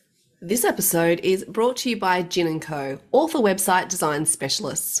This episode is brought to you by Gin & Co, author website design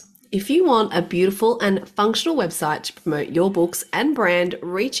specialists. If you want a beautiful and functional website to promote your books and brand,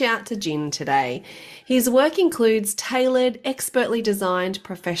 reach out to Gin today. His work includes tailored, expertly designed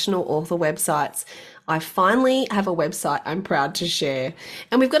professional author websites. I finally have a website I'm proud to share.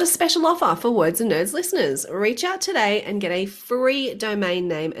 And we've got a special offer for Words and Nerds listeners. Reach out today and get a free domain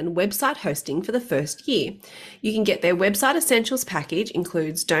name and website hosting for the first year. You can get their website essentials package,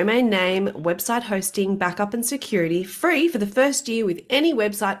 includes domain name, website hosting, backup and security, free for the first year with any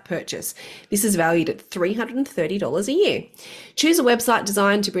website purchase. This is valued at $330 a year. Choose a website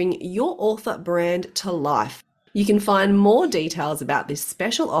designed to bring your author brand to life. You can find more details about this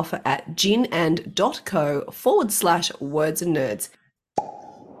special offer at ginand.co/words and nerds.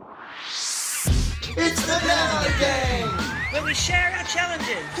 It's the Nano Game! Where we share our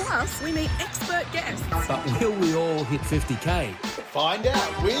challenges. Plus, we meet expert guests. But will we all hit 50k? Find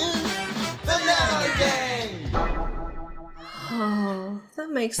out with the Nano Game! Oh,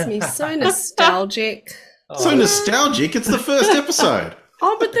 that makes me so nostalgic. So nostalgic, it's the first episode.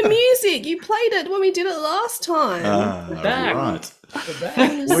 Oh, but the music, you played it when we did it last time. Back. Right.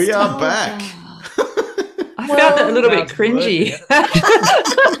 Back. We are back. I found it a little bit cringy.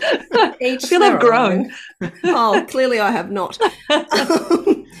 I feel I've grown. Oh, clearly I have not.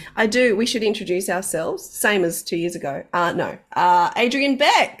 I do. We should introduce ourselves, same as 2 years ago. Adrian,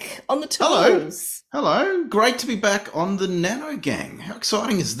 Beck on the tools. Hello. Great to be back on the Nano Gang. How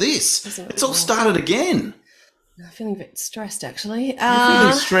exciting is this? Isn't it It's all wild? started again. I'm feeling a bit stressed, actually. You're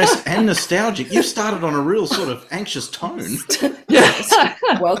feeling stressed and nostalgic. You've started on a real sort of anxious tone.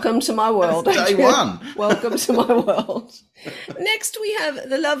 Welcome to my world. Day Adrian. one. Welcome to my world. Next, we have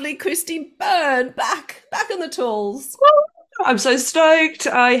the lovely Cristy Burne back on the tools. I'm so stoked.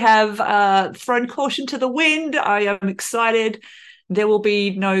 I have thrown caution to the wind. I am excited. There will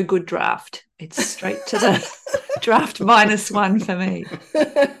be no good draft. It's straight to the draft -1 for me.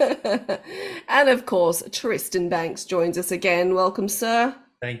 And of course, Tristan Bancks joins us again. Welcome, sir.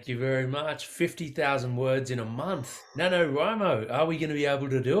 Thank you very much. 50,000 words in a month. NaNoWriMo, are we going to be able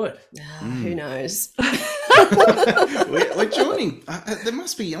to do it? Who knows? We're joining. There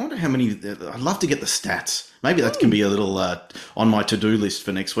must be, I wonder how many, I'd love to get the stats. Maybe that can be a little on my to-do list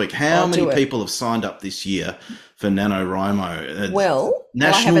for next week. How many people have signed up this year for NaNoWriMo?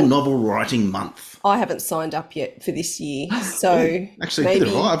 National Novel Writing Month. I haven't signed up yet for this year, so Actually, maybe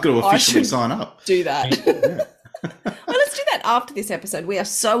neither have I. I've got to officially should sign up. do that. Well, let's do that after this episode. We are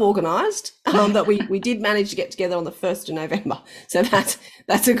so organised that we did manage to get together on the 1st of November. So that's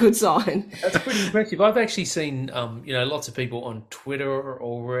a good sign. That's pretty impressive. I've actually seen, lots of people on Twitter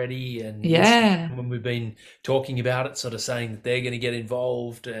already, and when we've been talking about it, sort of saying that they're going to get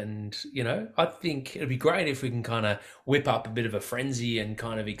involved, and I think it'd be great if we can kind of whip up a bit of a frenzy and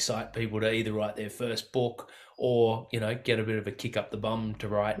kind of excite people to either write their first book or get a bit of a kick up the bum to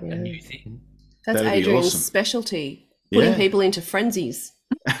write a new thing. That's That'd be Adrian's awesome. specialty, putting people into frenzies.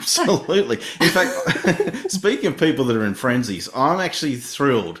 Absolutely. In fact, speaking of people that are in frenzies, I'm actually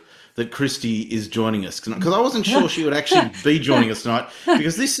thrilled that Cristy is joining us because I wasn't sure she would actually be joining us tonight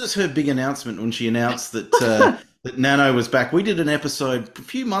because this is her big announcement when she announced that that Nano was back. We did an episode a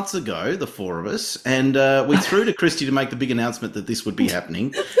few months ago, the four of us, and we threw to Cristy to make the big announcement that this would be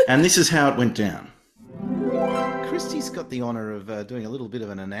happening, and this is how it went down. Christy's got the honour of doing a little bit of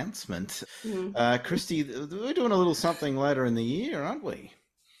an announcement. Cristy, we're doing a little something later in the year, aren't we?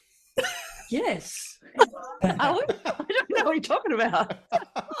 Yes. I don't know what you're talking about. Oh,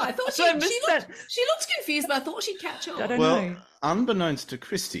 I thought So I missed that. she looks confused, but I thought she'd catch on. I don't Well, know. unbeknownst to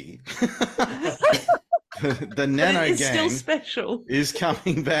Cristy, the Nano It's Gang still special. is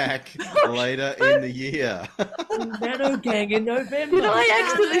coming back later in the year. Nano Gang in November. Did I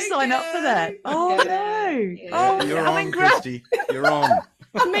accidentally sign up for that? Oh, no. Oh, You're I mean, on, great. Cristy. You're on.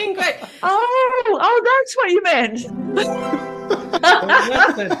 I mean, great. Oh, that's what you meant.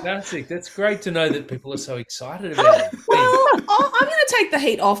 That's fantastic. That's great to know that people are so excited about it. Well, I'm going to take the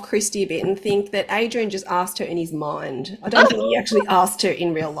heat off Cristy a bit and think that Adrian just asked her in his mind. I don't think he actually asked her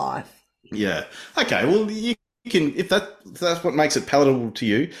in real life. Yeah. Okay. Well, you can if that's what makes it palatable to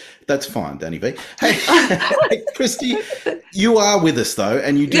you. That's fine, Dani B. Hey, Cristy, you are with us though,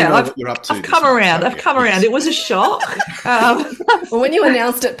 and you do know what you're up to. I've come around. I've come around. It was a shock. Well, when you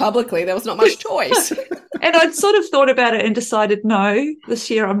announced it publicly, there was not much choice. And I'd sort of thought about it and decided, no, this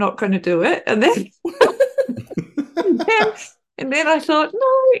year I'm not going to do it. And then, and then I thought,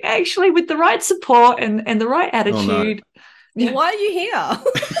 no, actually, with the right support and the right attitude, Yeah. Why are you here?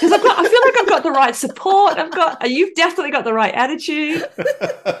 Because I feel like I've got the right support. You've definitely got the right attitude.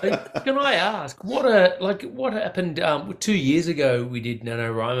 Can I ask what happened 2 years ago? We did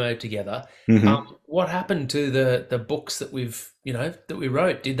NaNoWriMo together. What happened to the books that we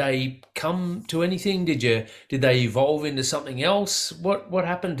wrote? Did they come to anything? Did they evolve into something else? What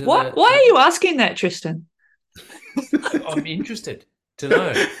happened to Why are you asking that, Tristan? I'm interested to know.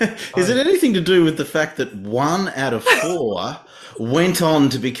 Is it anything to do with the fact that 1 out of 4 went on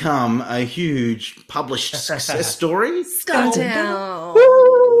to become a huge published success story? Scartown.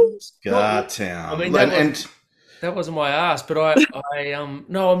 Scartown. I mean, that wasn't why I asked, but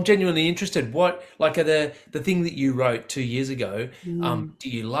I'm genuinely interested. What, like, are the thing that you wrote 2 years ago, do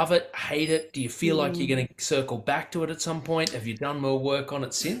you love it, hate it? Do you feel like you're going to circle back to it at some point? Have you done more work on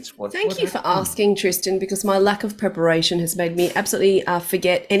it since? Thank you for asking, Tristan, because my lack of preparation has made me absolutely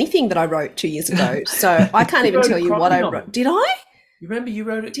forget anything that I wrote 2 years ago. So I can't even tell you what I wrote. Did I? You remember you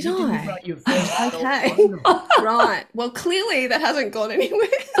wrote it? Did you I? Didn't write your first Okay. Right. Well, clearly that hasn't gone anywhere.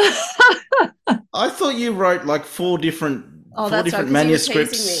 I thought you wrote like 4 different that's right, 'cause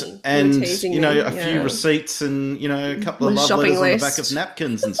manuscripts you were and teasing me. a few receipts and a couple of My love shopping letters on the list. back of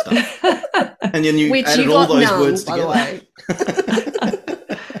napkins and stuff. And then you Which added you all got those none, words by together. the way.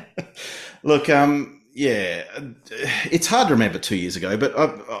 Look, it's hard to remember 2 years ago, but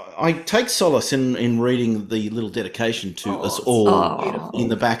I take solace in reading the little dedication to us all in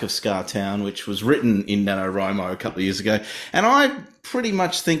the back of Scartown, which was written in NaNoWriMo a couple of years ago. And I pretty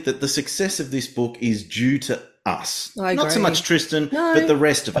much think that the success of this book is due to us. I Not so agree. much Tristan, but the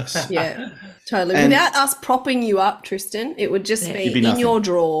rest of us. Yeah, totally. And- Without us propping you up, Tristan, it would just be You'd be in nothing. your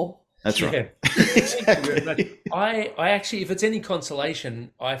drawer. That's right. Thank you very much. I actually, if it's any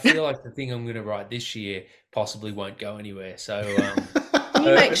consolation, I feel like the thing I'm going to write this year possibly won't go anywhere. So Can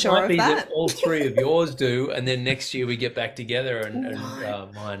you make sure it might of be that? all 3 of yours do, and then next year we get back together and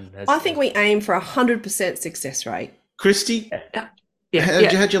mine has. I think we aim for 100% success rate. Cristy, Yeah.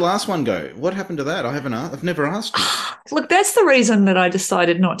 how'd your last one go? What happened to that? I've never asked you. Look, that's the reason that I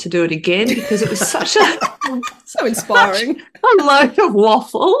decided not to do it again, because it was such So inspiring. a load of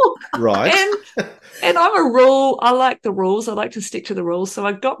waffle. Right. And I like the rules. I like to stick to the rules. So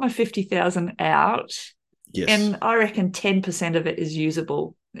I got my 50,000 out. Yes. And I reckon 10% of it is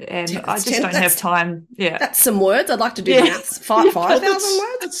usable. And I just 10, don't have time. Yeah. That's some words. I'd like to do Yeah. maths. 5,000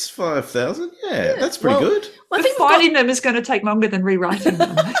 words? That's 5,000. Yeah, that's pretty Well, good. I think Finding them is going to take longer than rewriting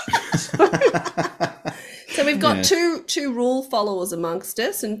them. so we've got two rule followers amongst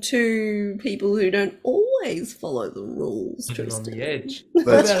us and 2 people who don't always follow the rules. on Tristan. the edge. That's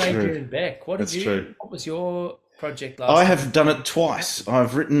What about true. Adrian and Beck? What That's true. What was your project last? I have done it twice.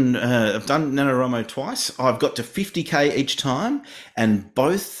 I've done NaNoWriMo twice. I've got to 50k each time, and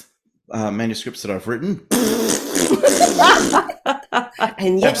both manuscripts that I've written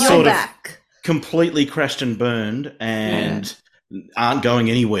And yet That you're sort of- back. completely crashed and burned and aren't going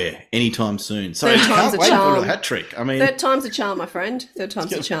anywhere anytime soon. So I Third time's can't a wait for charm. a hat trick. I mean, Third time's a charm, my friend. Third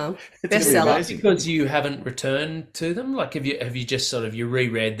time's a charm. it's gonna be Bestseller. amazing. Because you haven't returned to them. Like, have you just sort of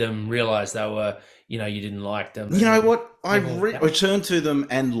reread them, realised they were you didn't like them? You know what? I Yeah. returned to them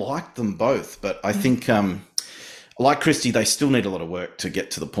and liked them both, but I think, like Cristy, they still need a lot of work to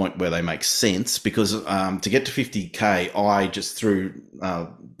get to the point where they make sense. Because to get to 50k, I just threw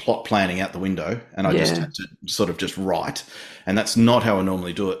plot planning out the window, and I just had to sort of just write, and that's not how I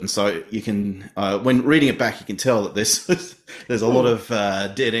normally do it. And so you can, when reading it back, you can tell that there's a lot of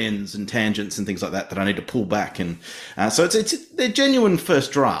dead ends and tangents and things like that I need to pull back, and so they're genuine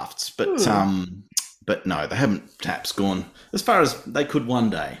first drafts, but no, they haven't perhaps gone as far as they could one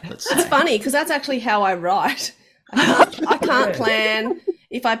day. Let's say. It's funny because that's actually how I write. I can't plan.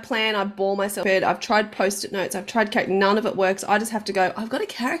 If I plan, I bore myself. I've tried post-it notes. I've tried character. None of it works. I just have to go, I've got a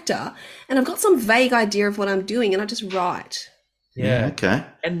character and I've got some vague idea of what I'm doing and I just write. Yeah. Okay.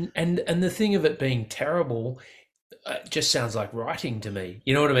 And the thing of it being terrible just sounds like writing to me.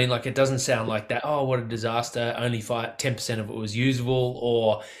 You know what I mean? Like, it doesn't sound like that. Oh, what a disaster! Only 10% of it was usable,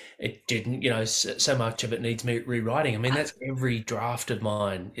 or it didn't. So much of it needs me rewriting. I mean, that's every draft of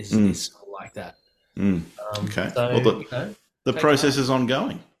mine is like that. Okay. So, Well, the process is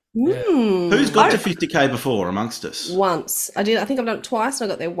ongoing. Yeah. Who's got to 50k before amongst us? Once. I did. I think I've done it twice and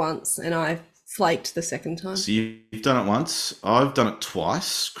I got there once and I flaked the second time. So you've done it once. I've done it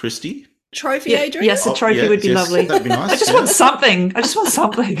twice. Cristy? Trophy, Adrian? Yes, a trophy yeah, would be yes, lovely. that'd be nice, I just yeah. want something.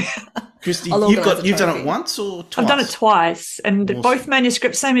 Cristy, I'll organise a you've done trophy. it once or twice? I've done it twice, and Awesome. both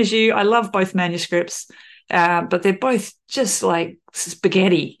manuscripts, same as you. I love both manuscripts, but they're both just like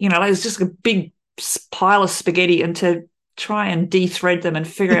spaghetti. It's just a big pile of spaghetti, and to try and de-thread them and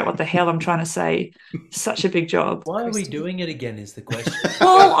figure out what the hell I'm trying to say. Such a big job. Why are we doing it again is the question.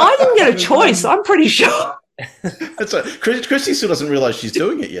 Well, I didn't get a choice, I'm pretty sure. That's right. Cristy still doesn't realise she's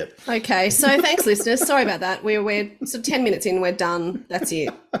doing it yet. Okay, so thanks, listeners. Sorry about that. We're sort of 10 minutes in, we're done. That's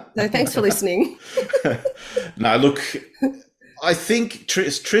it. So thanks for listening. No, look, I think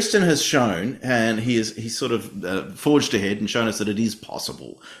Tristan has shown, and he's sort of forged ahead and shown us that it is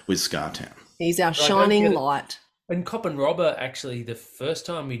possible with Scartown. He's our shining light. And Cop and Robber, actually, the first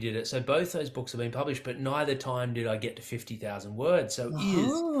time we did it, so both those books have been published, but neither time did I get to 50,000 words. So it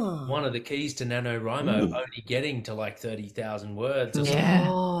is one of the keys to NaNoWriMo, only getting to like 30,000 words or something,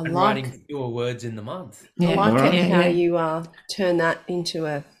 and writing fewer words in the month. I like it how you turn that into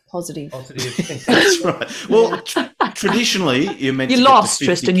a positive. That's right. Well, traditionally, you're meant to get lost, to 50K.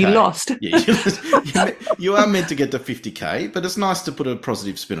 Tristan, you lost. Yeah, you are meant to get to 50K, but it's nice to put a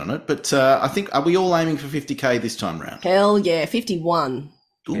positive spin on it. But I think, are we all aiming for 50K this time round? Hell yeah, 51.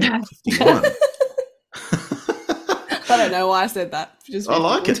 Ooh, 51. I don't know why I said that. I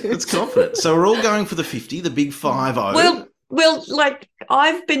like it. It's confident. So we're all going for the 50, the big 5-0. Well, like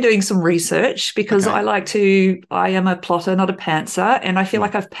I've been doing some research because I am a plotter, not a pantser, and I feel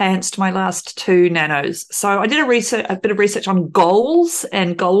like I've pantsed my last 2 nanos. So I did a bit of research on goals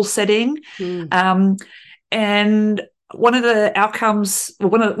and goal setting. And one of the outcomes,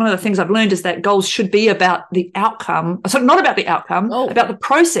 one of the things I've learned is that goals should be about the outcome. So not about the outcome, about the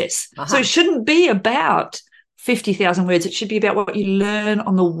process. So it shouldn't be about 50,000 words. It should be about what you learn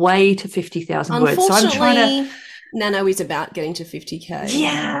on the way to 50,000 words. So I'm trying to... Nano is about getting to 50K.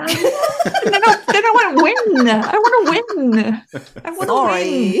 Yeah. then I want to win. I want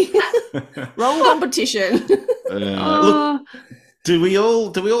to win. Wrong competition. Look, do we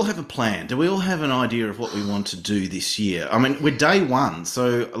all have a plan? Do we all have an idea of what we want to do this year? I mean, we're day 1,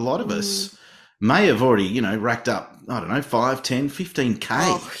 so a lot of us may have already, racked up, I don't know, 5, 10, 15K.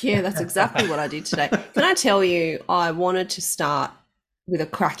 Oh, yeah, that's exactly what I did today. Can I tell you, I wanted to start with a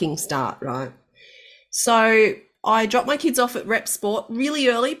cracking start, right? So I dropped my kids off at Rep Sport really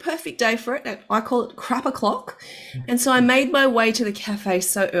early, perfect day for it. I call it crap o'clock. And so I made my way to the cafe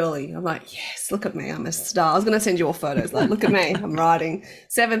so early. I'm like, yes, look at me, I'm a star. I was going to send you all photos. Like, look at me, I'm writing.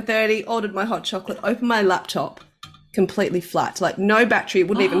 7:30, ordered my hot chocolate, opened my laptop, completely flat. Like no battery, it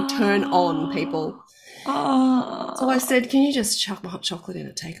wouldn't even turn on, people. So I said, can you just chuck my hot chocolate in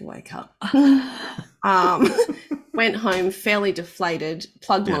a takeaway cup? Went home fairly deflated,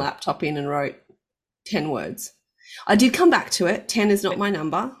 plugged my laptop in and wrote 10 words. I did come back to it. 10 is not my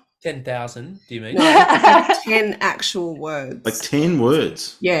number. 10,000, do you mean? No, 10 actual words. Like 10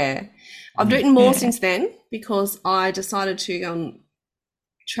 words? Yeah. I've written more since then because I decided to go and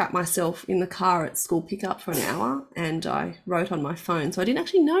trap myself in the car at school pickup for an hour, and I wrote on my phone. So I didn't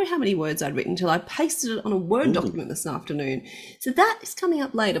actually know how many words I'd written until I pasted it on a Word document this afternoon. So that is coming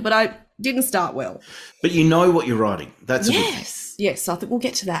up later, but I didn't start well. But you know what you're writing. That's a good thing. Yes. I think we'll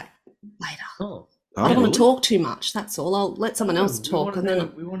get to that later. Oh. I don't want to talk too much. That's all. I'll let someone else talk.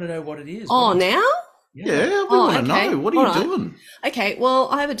 We want to know what it is. Oh, now? Yeah, we want to know. What are you doing? Okay, well,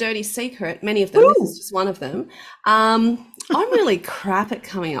 I have a dirty secret. Many of them. This is just one of them. I'm really crap at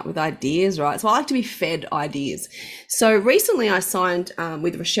coming up with ideas, right? So I like to be fed ideas. So recently I signed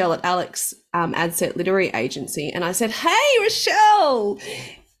with Rochelle at Alex Adset Literary Agency, and I said, hey, Rochelle,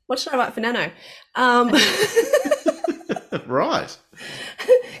 what should I write for Nano? Right.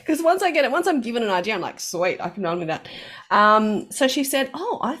 Because once I'm given an idea, I'm like, sweet, I can run with that. So she said,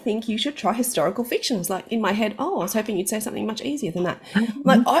 oh, I think you should try historical fiction. I was like, in my head, I was hoping you'd say something much easier than that. I'm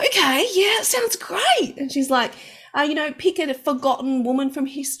like, okay, yeah, it sounds great. And she's like, pick a forgotten woman from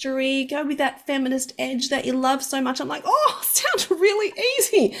history, go with that feminist edge that you love so much. I'm like, oh, sounds really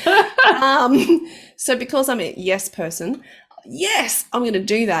easy. So because I'm a yes person, yes, I'm going to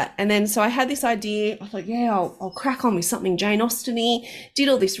do that. And then so I had this idea. I thought, yeah, I'll crack on with something Jane Austen-y, did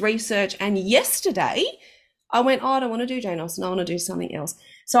all this research. And yesterday I went, I don't want to do Jane Austen. I want to do something else.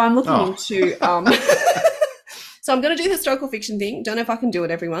 So I'm looking into, so I'm going to do the historical fiction thing. Don't know if I can do it,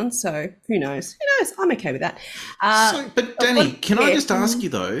 everyone. So who knows? I'm okay with that. But Dani, can I just ask you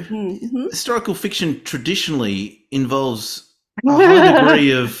though, historical fiction traditionally involves a high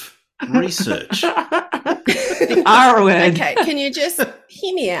degree of research. Okay, can you just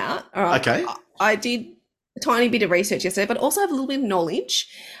hear me out? All right. Okay. I did a tiny bit of research yesterday, but also have a little bit of knowledge.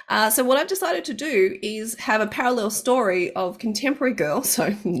 So what I've decided to do is have a parallel story of contemporary girl,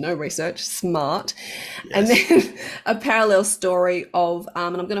 so no research, smart, and then a parallel story of,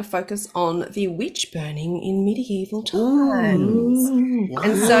 and I'm going to focus on the witch burning in medieval times. Wow.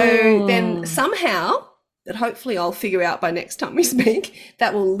 And so then somehow, that hopefully I'll figure out by next time we speak,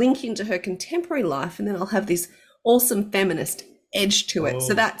 that will link into her contemporary life, and then I'll have this awesome feminist edge to it.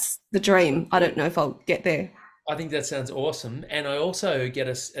 So Oh. that's the dream. I don't know if I'll get there. I think that sounds awesome. And I also get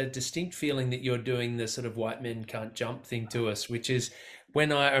a distinct feeling that you're doing the sort of white men can't jump thing to us, which is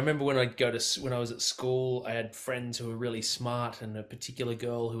when I remember when when I was at school, I had friends who were really smart, and a particular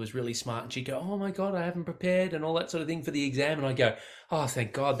girl who was really smart, and she'd go, "Oh my God, I haven't prepared," and all that sort of thing for the exam. And I go, "Oh,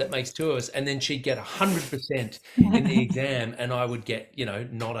 thank God, that makes two of us." And then she'd get 100% in the exam, and I would get,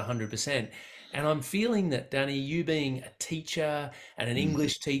 not 100%. And I'm feeling that, Dani, you being a teacher and an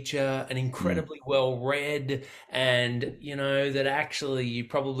English teacher and incredibly well read, and, that actually you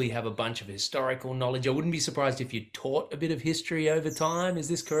probably have a bunch of historical knowledge. I wouldn't be surprised if you taught a bit of history over time. Is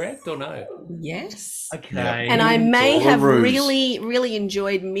this correct or no? Yes. Okay. Yeah. And I may have Belarus. really, really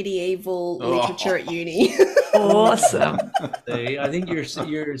enjoyed medieval literature at uni. Awesome. See, I think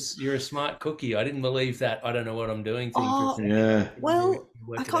you're a smart cookie. I didn't believe that. I don't know what I'm doing thing. Oh, Yeah. Well,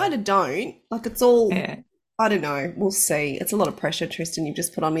 I kind of don't. Like, it's all, Yeah. I don't know. We'll see. It's a lot of pressure, Tristan, you've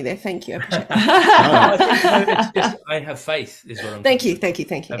just put on me there. Thank you. I appreciate that. It's just, I have faith is what I'm Thank you. saying. Thank you.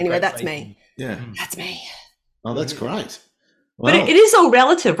 Have Anyway, great that's faith me. Yeah. That's me. Oh, that's great. But Well, it is all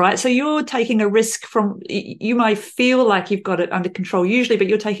relative, right? So you're taking a risk you might feel like you've got it under control usually, but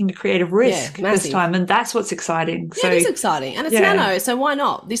you're taking a creative risk this massive. time, and that's what's exciting. Yeah, it is exciting. And it's Yeah. nano, so why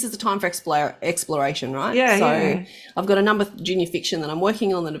not? This is the time for exploration, right? Yeah, So yeah. I've got a number of junior fiction that I'm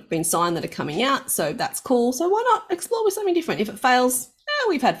working on that have been signed that are coming out, so that's cool. So why not explore with something different? If it fails,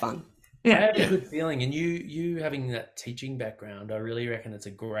 we've had fun. I Yeah. have a good feeling, and you having that teaching background, I really reckon it's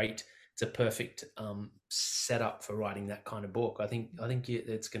a perfect setup for writing that kind of book. I think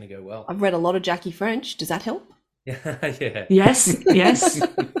it's going to go well. I've read a lot of Jackie French. Does that help? Yeah. Yes.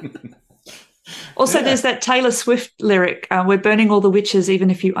 Also, there's that Taylor Swift lyric, we're burning all the witches even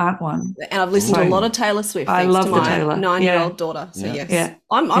if you aren't one. And I've listened to a Ooh. lot of Taylor Swift. I Thanks love to the my Taylor. 9-year-old Yeah. daughter. So Yeah. yes, Yeah.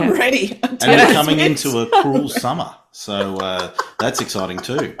 I'm Yeah. ready. and Taylor we're coming Swift. into a cruel summer, so that's exciting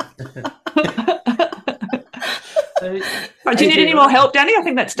too. So, Right, do you need any more help, Dani? I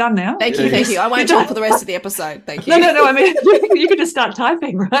think that's done now. Thank you. I won't talk for the rest of the episode. Thank you. No. I mean, you could just start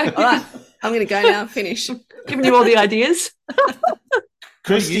typing, right? All right, I'm going to go now. Finish. Giving you all the ideas. what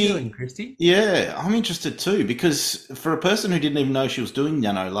are you Cristy, doing, Cristy? yeah, I'm interested too, because for a person who didn't even know she was doing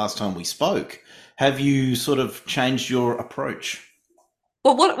Nano last time we spoke, have you sort of changed your approach?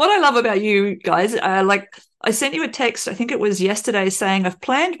 Well, what I love about you guys, I sent you a text, I think it was yesterday, saying I've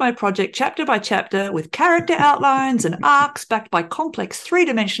planned my project chapter by chapter with character outlines and arcs backed by complex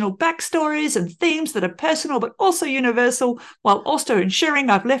three-dimensional backstories and themes that are personal but also universal, while also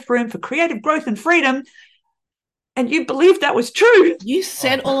ensuring I've left room for creative growth and freedom. And you believed that was true. You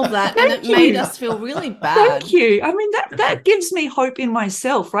said all of that, and it Thank made you. us feel really bad. Thank you. I mean, that gives me hope in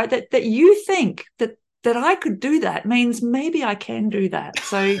myself, right? That you think that I could do that means maybe I can do that.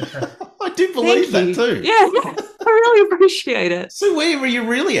 So I do believe that you. too. Yeah, I really appreciate it. So where were you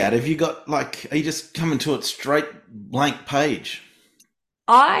really at? Have you got are you just coming to it straight blank page?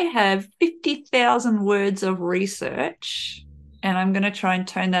 I have 50,000 words of research, and I'm going to try and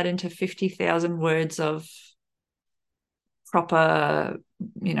turn that into 50,000 words of proper,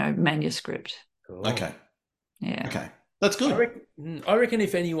 manuscript. Cool. Okay. Yeah. Okay. That's good. I reckon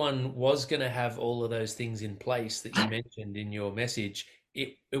if anyone was going to have all of those things in place that you mentioned in your message,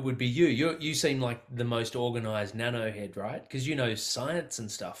 it would be you. You seem like the most organized nano head, right? Because you know science and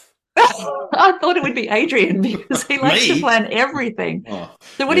stuff. I thought it would be Adrian because he likes to Me? plan everything. Oh,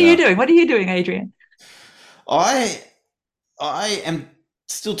 So what are yeah. you doing? What are you doing, Adrian? I am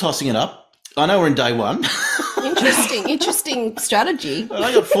still tossing it up. I know we're in day one. Interesting strategy.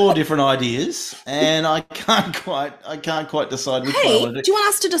 I got 4 different ideas, and I can't quite decide which one I Hey, want to do do. you want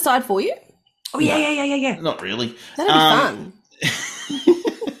us to decide for you? Oh, yeah. Not really. That'd be fun.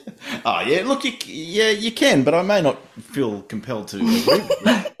 Oh yeah, look, you can, but I may not feel compelled to agree with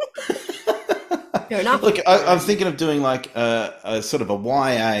that. Fair enough. Look, I'm thinking of doing like a sort of a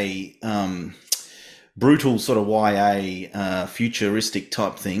YA, brutal sort of YA, futuristic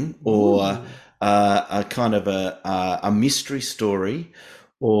type thing, or a kind of a mystery story,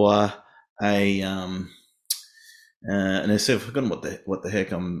 or and I've forgotten what the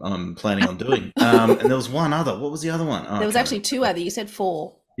heck I'm planning on doing. And there was one other. What was the other one? Oh, There was I can't actually remember. 2 other. You said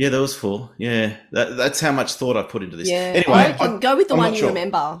 4. Yeah, there was 4. Yeah, that's how much thought I put into this. Yeah. Anyway, I can go with the I'm one not you sure.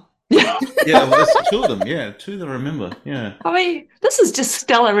 remember. Yeah, well, that's 2 of them. Yeah, 2 that I remember. Yeah, I mean, this is just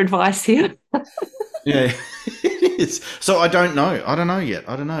stellar advice here. yeah, it is. So I don't know. I don't know yet.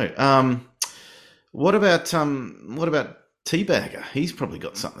 I don't know. What about Teabagger? He's probably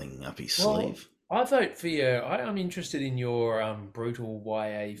got something up his sleeve. I vote for you. I'm interested in your brutal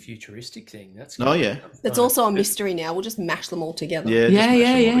YA futuristic thing. That's Oh yeah, It's also a mystery now. We'll just mash them all together. yeah, just Yeah, mash them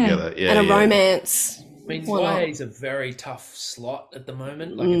all yeah. together. Yeah, And a yeah. romance. I mean, Why not? YA is a very tough slot at the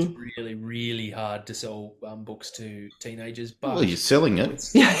moment. Like, it's really, really hard to sell books to teenagers. But Well, you're selling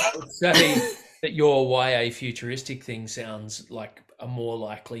it. I would say that your YA futuristic thing sounds like a more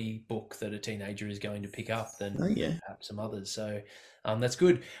likely book that a teenager is going to pick up than perhaps some others. So that's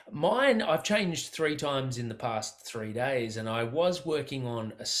good. Mine, I've changed 3 times in the past 3 days, and I was working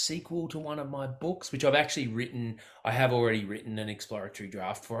on a sequel to one of my books, which I've actually written. I have already written an exploratory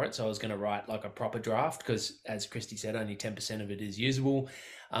draft for it, so I was going to write like a proper draft because, as Cristy said, only 10% of it is usable.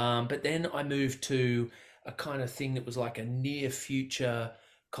 But then I moved to a kind of thing that was like a near future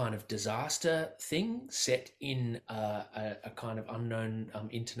kind of disaster thing set in a kind of unknown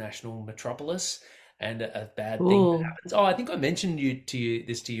international metropolis, and a bad thing that happens. Oh, I think I mentioned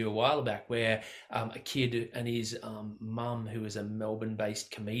this to you a while back, where a kid and his mum, who is a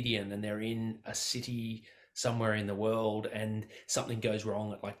Melbourne-based comedian, and they're in a city somewhere in the world, and something goes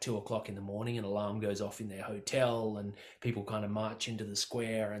wrong at like 2:00 in the morning, an alarm goes off in their hotel, and people kind of march into the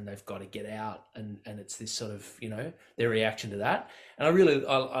square, and they've got to get out, and it's this sort of, their reaction to that. And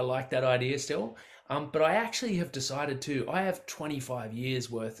I like that idea still. But I actually have decided I have 25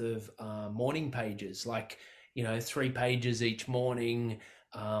 years worth of morning pages, like, 3 pages each morning,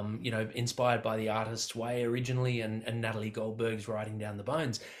 inspired by The Artist's Way originally, and Natalie Goldberg's Writing Down the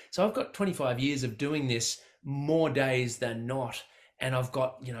Bones. So I've got 25 years of doing this more days than not. And I've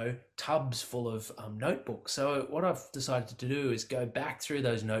got, tubs full of notebooks. So what I've decided to do is go back through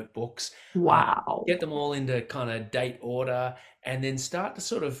those notebooks. Wow. Get them all into kind of date order, and then start to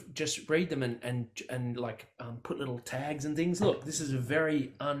sort of just read them and like put little tags and things. Look, this is a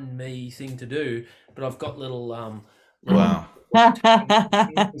very un-me thing to do, but I've got little Wow.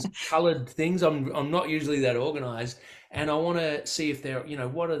 colored things. I'm not usually that organized, and I want to see if they're,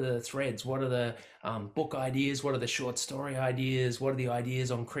 what are the threads, what are the book ideas, what are the short story ideas, what are the ideas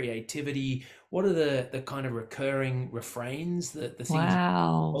on creativity, what are the kind of recurring refrains, the things,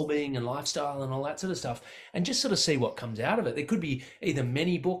 well-being and lifestyle and all that sort of stuff, and just sort of see what comes out of it. There could be either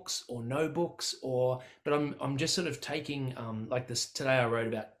many books or no books, but I'm just sort of taking like this today. I wrote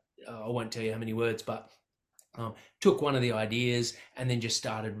about I won't tell you how many words, but took one of the ideas and then just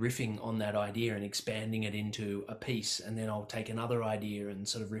started riffing on that idea and expanding it into a piece, and then I'll take another idea and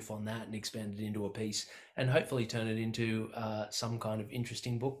sort of riff on that and expand it into a piece, and hopefully turn it into some kind of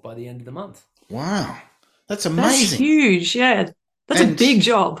interesting book by the end of the month. Wow, that's amazing. That's huge. Yeah, that's a big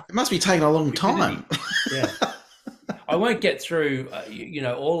job. It must be taking a long time. Yeah. I won't get through,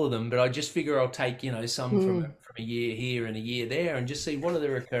 all of them, but I just figure I'll take, some from a year here and a year there, and just see what are the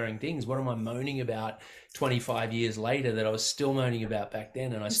recurring things. What am I moaning about 25 years later that I was still moaning about back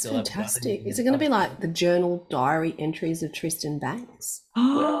then, and I still haven't done anything. Is it going to be like the journal diary entries of Tristan Bancks?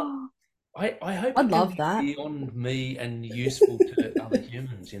 Well, I hope I'd love that. Beyond me and useful to other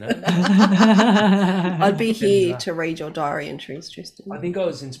humans, I'd be here to read your diary entries, Tristan. I think I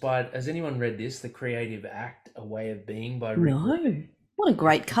was inspired. Has anyone read this, The Creative Act, A Way of Being by Rick? No. What a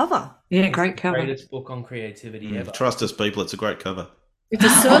great cover. Yeah, great cover. Greatest book on creativity ever. Trust us, people, it's a great cover. It's a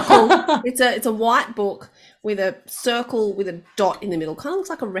circle. It's a white book with a circle with a dot in the middle. Kind of looks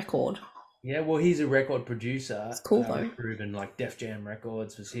like a record. Yeah, well, he's a record producer. It's cool though. Proven, like Def Jam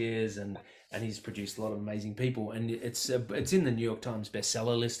Records was his, and he's produced a lot of amazing people. And it's in the New York Times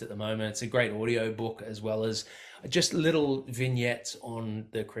bestseller list at the moment. It's a great audio book, as well as just little vignettes on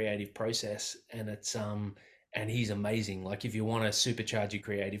the creative process. And it's and he's amazing. Like, if you want to supercharge your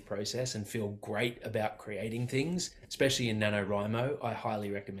creative process and feel great about creating things, especially in NaNoWriMo, I highly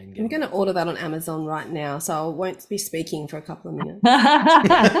recommend getting I'm going to order that on Amazon right now, so I won't be speaking for a couple of minutes.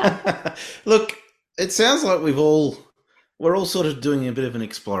 Look, it sounds like we're all sort of doing a bit of an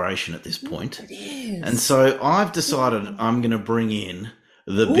exploration at this point. It is. And so I've decided I'm going to bring in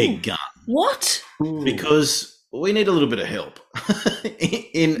the big gun. What? Because we need a little bit of help.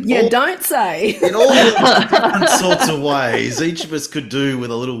 Don't say. In all the different sorts of ways, each of us could do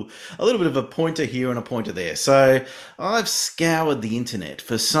with a little bit of a pointer here and a pointer there. So I've scoured the internet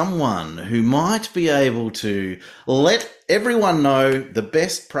for someone who might be able to let everyone know the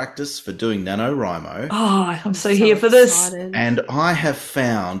best practice for doing NaNoWriMo. Oh, I'm so here for this. And I have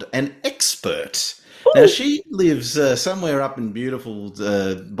found an expert. Ooh. Now, she lives somewhere up in beautiful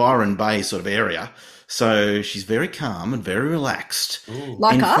Byron Bay sort of area. So she's very calm and very relaxed. Ooh.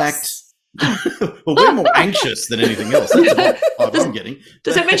 Like in us? Fact, well, we're more anxious than anything else. That's the vibe I'm getting.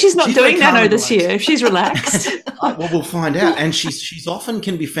 Does that mean she's not doing Nano this year if she's relaxed? Well, we'll find out. And she's often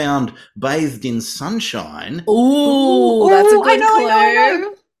can be found bathed in sunshine. Ooh, that's a good clue. I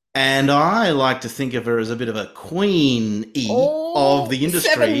know. And I like to think of her as a bit of a queen of the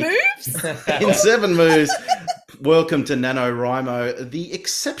industry. 7 moves? In 7 moves. Welcome to NaNoWriMo, the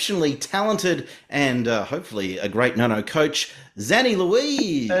exceptionally talented and hopefully a great nano coach, Dani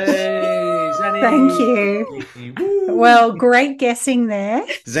Louise. Hey, Dani. Thank you. Well, great guessing there.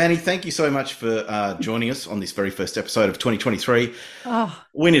 Dani, thank you so much for joining us on this very first episode of 2023. Oh.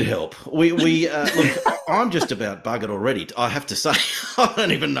 We need help. We look, I'm just about buggered already. I have to say, I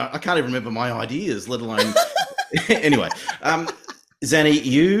don't even know. I can't even remember my ideas, let alone... Anyway, Dani,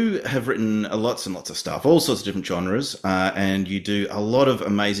 you have written lots and lots of stuff, all sorts of different genres, and you do a lot of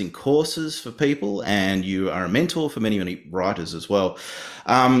amazing courses for people, and you are a mentor for many, many writers as well.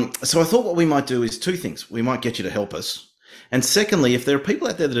 So I thought what we might do is two things. We might get you to help us. And secondly, if there are people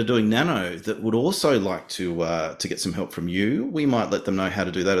out there that are doing nano that would also like to get some help from you, we might let them know how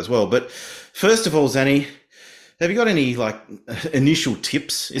to do that as well. But first of all, Dani, have you got any initial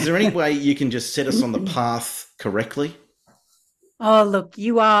tips? Is there any way you can just set us on the path correctly? Oh, look,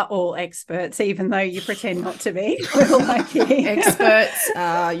 you are all experts, even though you pretend not to be. We're like you. Experts,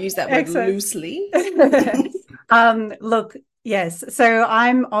 use that word loosely. Look, yes. So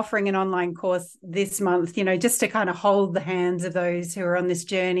I'm offering an online course this month, just to kind of hold the hands of those who are on this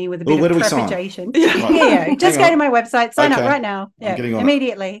journey with a bit of trepidation. Yeah. Just go to my website, sign up right now. Yeah,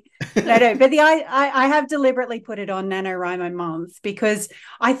 immediately. No, but I have deliberately put it on NaNoWriMo month because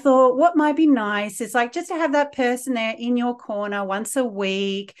I thought what might be nice is just to have that person there in your corner once a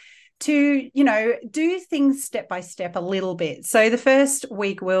week to, do things step by step a little bit. So the first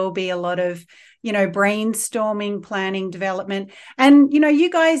week will be a lot of, brainstorming, planning, development. And,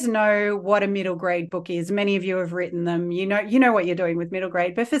 you guys know what a middle grade book is. Many of you have written them. You know what you're doing with middle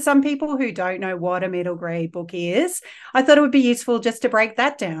grade. But for some people who don't know what a middle grade book is, I thought it would be useful just to break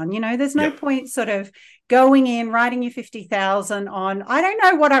that down. There's no point sort of going in, writing your 50,000 on, I don't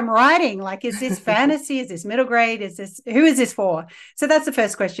know what I'm writing. Is this fantasy? Is this middle grade? Who is this for? So that's the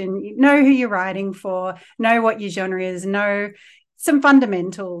first question. Know who you're writing for, know what your genre is, know some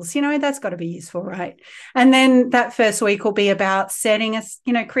fundamentals, that's got to be useful, right? And then that first week will be about setting us,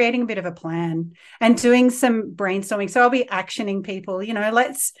 creating a bit of a plan and doing some brainstorming. So I'll be actioning people,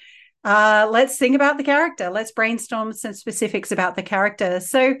 let's think about the character. Let's brainstorm some specifics about the character.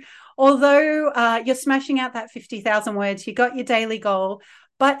 So although you're smashing out that 50,000 words, you got your daily goal,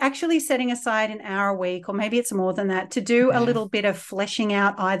 but actually setting aside an hour a week, or maybe it's more than that, to do a little bit of fleshing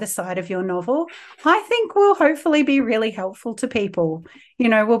out either side of your novel, I think will hopefully be really helpful to people.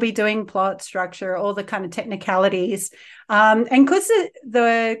 We'll be doing plot, structure, all the kind of technicalities. And because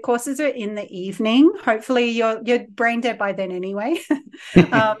the courses are in the evening, hopefully you're brain dead by then anyway.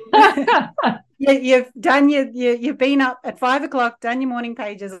 You've been up at 5 o'clock, done your morning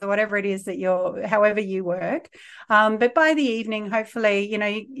pages or whatever it is that however you work. But by the evening, hopefully, you're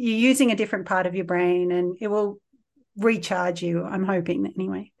using a different part of your brain and it will recharge you. I'm hoping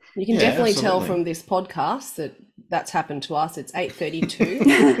anyway. You can definitely tell from this podcast that that's happened to us. It's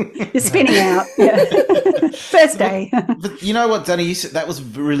 8:32. You're spinning out. Yeah. First day. But you know what, Dani, you said, that was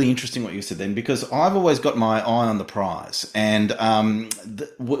really interesting what you said then, because I've always got my eye on the prize. And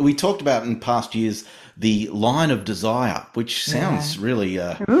we talked about in past years the line of desire, which sounds really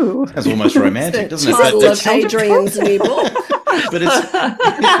sounds almost romantic, doesn't it? Title of Adrian's new book. But it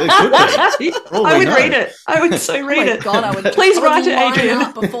could be. I would read it. I would so read it. God, I would. Please write it, Adrian.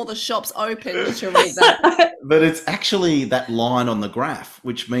 Up before the shop's open to read that. But it's actually that line on the graph,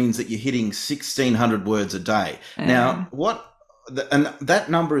 which means that you're hitting 1,600 words a day. Now, and that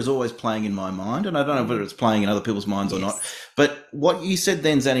number is always playing in my mind, and I don't know whether it's playing in other people's minds or not. But what you said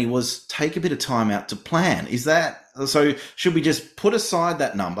then, Dani, was take a bit of time out to plan. Is that so? Should we just put aside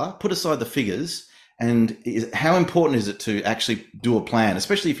that number, put aside the figures? And how important is it to actually do a plan,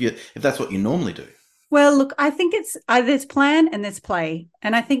 especially if that's what you normally do? Well, look, I think it's there's plan and there's play.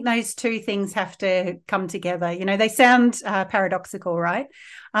 And I think those two things have to come together. They sound paradoxical, right?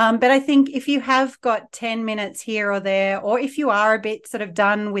 But I think if you have got 10 minutes here or there, or if you are a bit sort of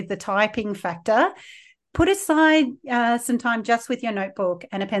done with the typing factor, put aside some time just with your notebook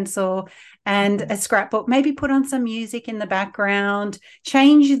and a pencil and a scrapbook. Maybe put on some music in the background,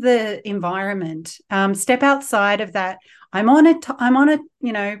 change the environment, step outside of that. I'm on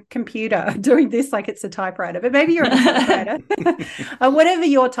a computer doing this like it's a typewriter, but maybe you're on a typewriter. Whatever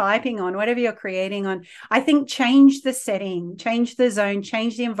you're typing on, whatever you're creating on, I think change the setting, change the zone,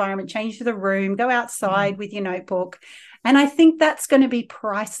 change the environment, change the room, go outside with your notebook. And I think that's going to be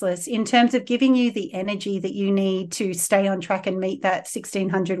priceless in terms of giving you the energy that you need to stay on track and meet that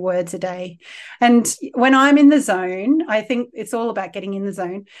 1,600 words a day. And when I'm in the zone, I think it's all about getting in the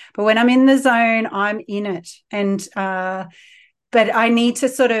zone. But when I'm in the zone, I'm in it. And but I need to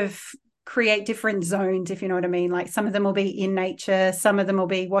sort of create different zones, if you know what I mean. Like some of them will be in nature, some of them will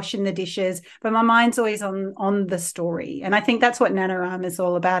be washing the dishes, but my mind's always on the story. And I think that's what NaNoWriMo is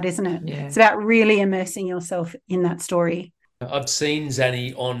all about, isn't it? Yeah. It's about really immersing yourself in that story. I've seen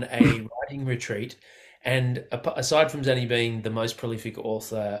Dani on a writing retreat, and aside from Dani being the most prolific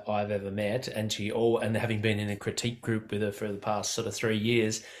author I've ever met, and having been in a critique group with her for the past sort of 3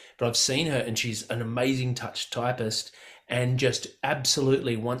 years, but I've seen her and she's an amazing touch typist, and just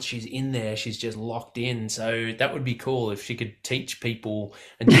absolutely once she's in there, she's just locked in. So that would be cool if she could teach people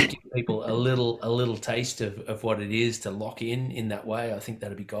and just give people a little taste of what it is to lock in that way. I think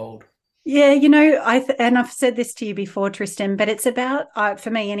that'd be gold. Yeah, you know, and I've said this to you before, Tristan, but it's about, for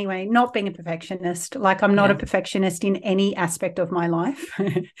me anyway, not being a perfectionist. Like I'm not a perfectionist in any aspect of my life.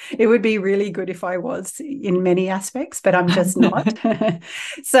 It would be really good if I was in many aspects, but I'm just not.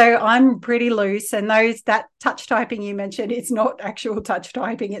 So I'm pretty loose. And that touch typing you mentioned, it's not actual touch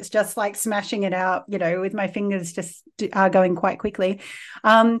typing. It's just like smashing it out, you know, with my fingers just going quite quickly.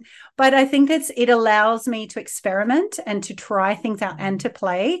 But I think it allows me to experiment and to try things out and to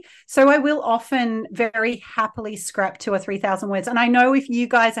play. So I will often very happily scrap 2,000 or 3,000 words. And I know if you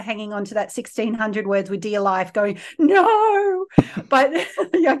guys are hanging on to that 1,600 words with dear life going, no, but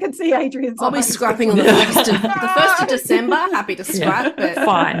I can see Adrian's. I'll be scrapping on the 1st of December. Happy to scrap, but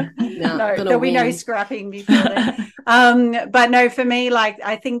fine. No, there'll be no scrapping before then. But no, for me, like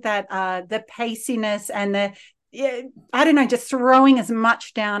I think that the paciness and I don't know, just throwing as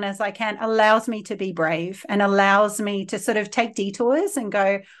much down as I can allows me to be brave and allows me to sort of take detours and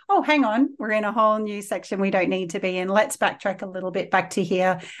go, oh, hang on, we're in a whole new section we don't need to be in. Let's backtrack a little bit back to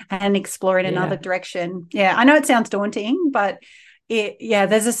here and explore in another direction. Yeah, I know it sounds daunting, but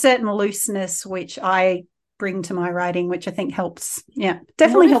there's a certain looseness which I bring to my writing, which I think helps. Yeah,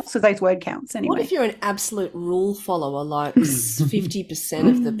 definitely helps with those word counts anyway. What if you're an absolute rule follower, like 50%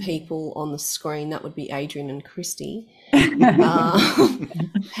 of the people on the screen? That would be Adrian and Cristy.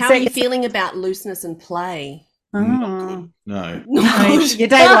 How are you feeling about looseness and play? Oh. No. You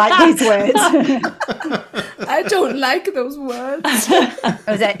don't like these words. I don't like those words.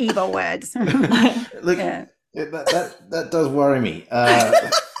 Those are evil words. Look, that does worry me.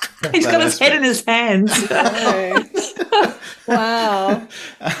 He's got his head in his hands. Wow.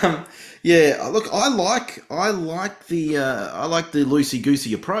 Yeah, look, I like the loosey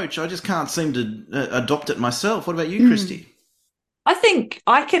goosey approach. I just can't seem to adopt it myself. What about you, Cristy? I think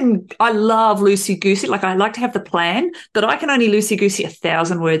I love loosey goosey. Like I like to have the plan, but I can only loosey goosey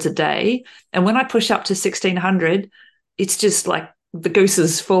 1,000 words a day. And when I push up to 1,600, it's just like the goose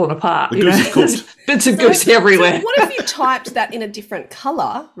has fallen apart. The goose is cooked. Bits of goose everywhere. So what if you typed that in a different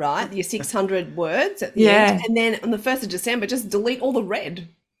colour, right? Your 600 words at the end, and then on the 1st of December, just delete all the red.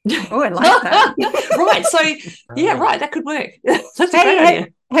 Oh, I like that. Right. So, right. That could work. That's a great idea.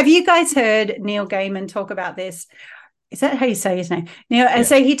 Have you guys heard Neil Gaiman talk about this? Is that how you say his name? Now, and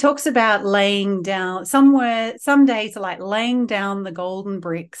so he talks about laying down some days are like laying down the golden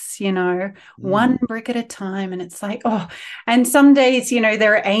bricks, you know, one brick at a time. And it's like, oh, and some days, you know,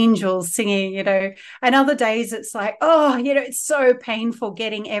 there are angels singing, you know, and other days it's like, oh, you know, it's so painful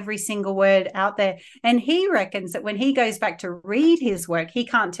getting every single word out there. And he reckons that when he goes back to read his work, he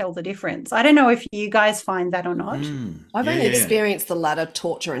can't tell the difference. I don't know if you guys find that or not. I've only experienced the latter,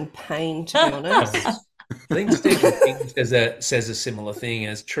 torture and pain, to be honest. I think Stephen King says a similar thing,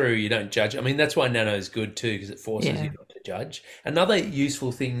 and it's true. You don't judge. I mean, that's why Nano is good too, because it forces you not to judge. Another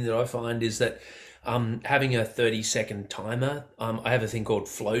useful thing that I find is that having a 30-second timer. I have a thing called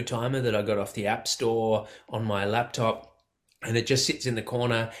Flow Timer that I got off the App Store on my laptop, and it just sits in the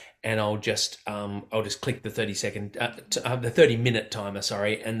corner. And I'll just click the 30-minute timer,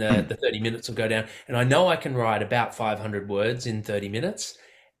 and the 30 minutes will go down. And I know I can write about 500 words in 30 minutes.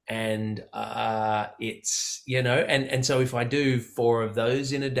 And it's, you know, and so if I do 4 of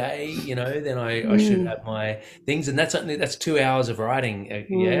those in a day, you know, then I should have my things, and that's 2 hours of writing.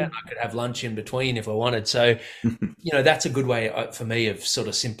 And I could have lunch in between if I wanted. So, you know, that's a good way for me of sort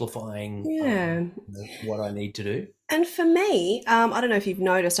of simplifying what I need to do. And for me, I don't know if you've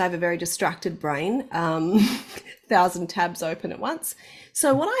noticed, I have a very distracted brain, 1,000 tabs open at once.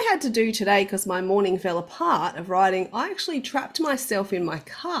 So what I had to do today, because my morning fell apart of writing, I actually trapped myself in my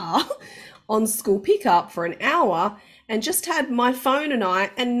car on school pickup for an hour and just had my phone and I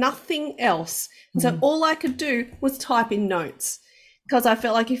and nothing else. And so all I could do was type in notes, because I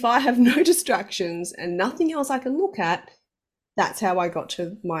felt like if I have no distractions and nothing else I can look at, that's how I got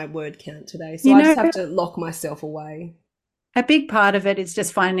to my word count today. So I just have to lock myself away. A big part of it is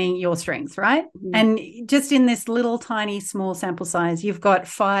just finding your strengths, right? And just in this little tiny small sample size, you've got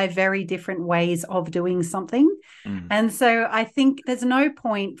 5 very different ways of doing something. And so I think there's no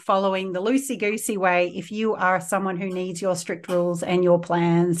point following the loosey-goosey way if you are someone who needs your strict rules and your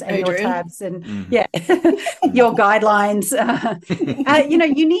plans and your tabs and your guidelines.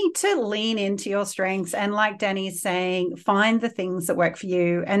 You need to lean into your strengths. And like Dani is saying, find the things that work for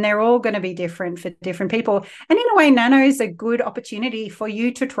you. And they're all going to be different for different people. And in a way, Nano is a good opportunity for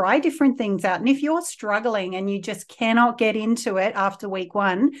you to try different things out. And if you're struggling and you just cannot get into it after week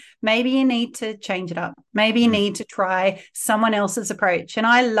 1, maybe you need to change it up. Maybe you need to try someone else's approach. And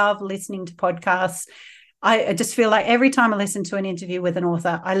I love listening to podcasts. I just feel like every time I listen to an interview with an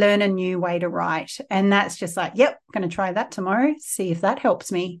author, I learn a new way to write. And that's just like, yep, I'm going to try that tomorrow, see if that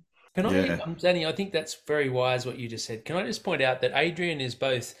helps me. Can I, Dani, I think that's very wise what you just said. Can I just point out that Adrian is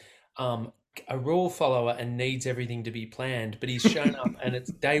both a rule follower and needs everything to be planned, but he's shown up and it's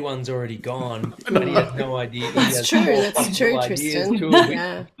day 1's already gone, but he has no idea. That's true, Tristan.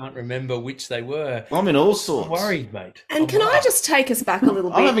 I can't remember which they were. I'm in all sorts. I'm worried, mate. And can I just take us back a little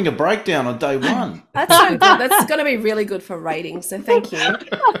bit? I'm having a breakdown on day 1. That's so good. That's going to be really good for ratings, so thank you.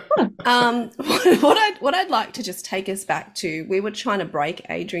 What I'd like to just take us back to, we were trying to break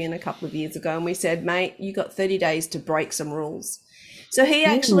Adrian a couple of years ago and we said, mate, you got 30 days to break some rules. So he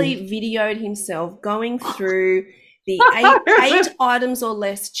actually videoed himself going through the eight items or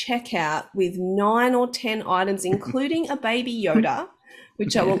less checkout with 9 or 10 items, including a baby Yoda,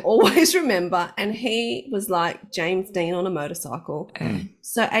 which I will always remember. And he was like James Dean on a motorcycle.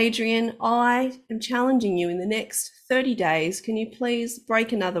 So Adrian, I am challenging you in the next 30 days. Can you please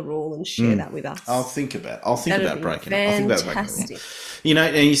break another rule and share that with us? I'll think about breaking it. Fantastic. You know,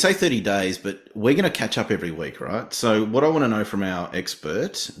 and you say 30 days, but we're going to catch up every week, right? So what I want to know from our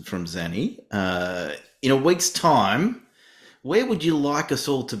expert, from Dani, in a week's time, where would you like us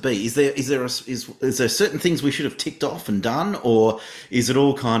all to be? Is there certain things we should have ticked off and done, or is it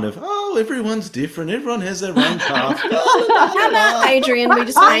all kind of, everyone's different, everyone has their own path? How about, Adrian, we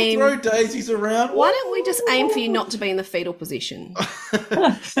just aim, throw daisies around? Why don't we just aim for you not to be in the fetal position?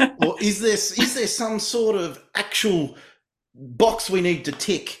 Or is there some sort of actual box we need to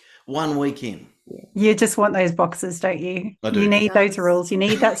tick 1 week in? You just want those boxes, don't you? I do. You need those rules. You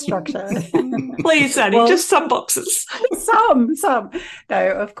need that structure. Please, Dani, just some boxes. Some.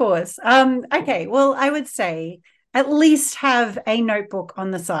 No, of course. Okay, well, I would say at least have a notebook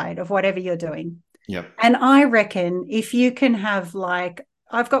on the side of whatever you're doing. Yep. And I reckon if you can have, like,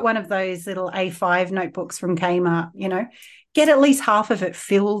 I've got one of those little A5 notebooks from Kmart, get at least half of it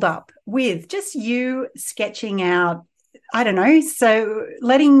filled up with just you sketching out, I don't know, so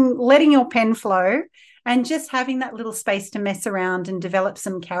letting your pen flow and just having that little space to mess around and develop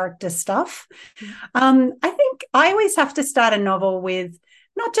some character stuff. I think I always have to start a novel with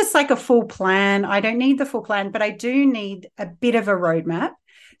not just like a full plan. I don't need the full plan, but I do need a bit of a roadmap.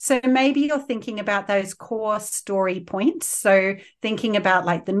 So maybe you're thinking about those core story points. So thinking about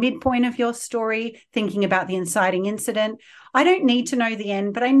like the midpoint of your story, thinking about the inciting incident. I don't need to know the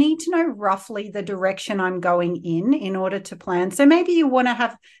end, but I need to know roughly the direction I'm going in order to plan. So maybe you want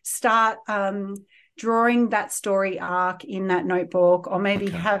to start drawing that story arc in that notebook, or maybe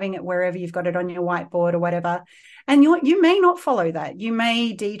having it wherever you've got it on your whiteboard or whatever. And you may not follow that. You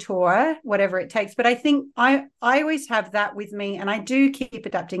may detour, whatever it takes. But I think I always have that with me, and I do keep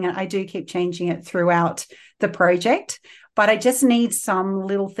adapting it. I do keep changing it throughout the project. But I just need some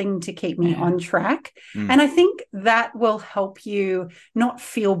little thing to keep me on track. And I think that will help you not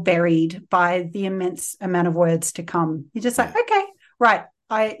feel buried by the immense amount of words to come. You're just like, okay, right.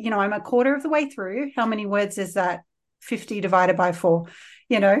 I'm a quarter of the way through. How many words is that? 50 divided by 4.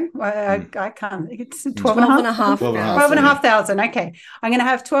 I can't. It's 12,500. Okay. I'm going to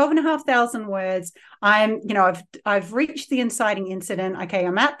have 12,500 words. I've reached the inciting incident. Okay.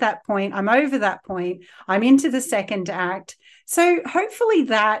 I'm at that point. I'm over that point. I'm into the second act. So hopefully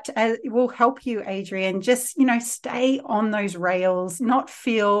that will help you, Adrian, just, stay on those rails, not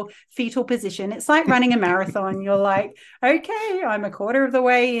feel fetal position. It's like running a marathon. You're like, okay, I'm a quarter of the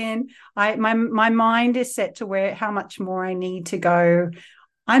way in. My mind is set to how much more I need to go.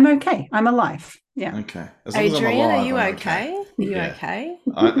 I'm okay. I'm alive. Yeah. Okay. Adrian, are you okay? Are you okay?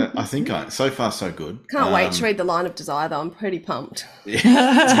 I think so far so good. Can't wait to read the line of desire, though. I'm pretty pumped. Yeah,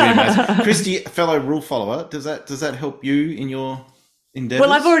 it's gonna be amazing. Cristy, fellow rule follower, does that help you in your endeavors?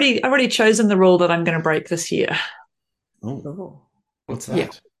 Well, I've already chosen the rule that I'm going to break this year. Oh, what's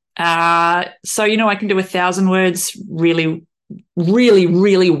that? Yeah. So I can do 1,000 words really, really,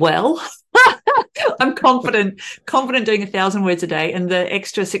 really well. I'm confident doing 1,000 words a day, and the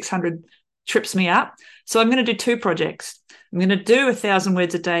extra 600 trips me up. So I'm going to do 2 projects. I'm going to do 1,000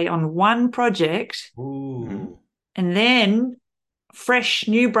 words a day on one project. Ooh. And then fresh,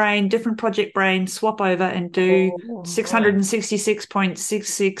 new brain, different project brain, swap over and do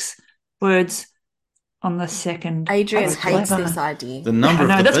 666.66 words on the second. Adrian hates this idea. The number of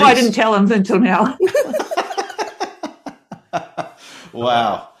the that's beast. why I didn't tell him until now.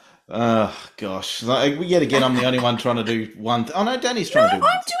 Wow. Gosh. Yet again, I'm the only one trying to do one. Oh, no, Dani's trying to do one.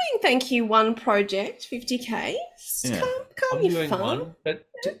 I'm doing, thank you, one project, 50K. Yeah. Can't I'm be doing fun. one, but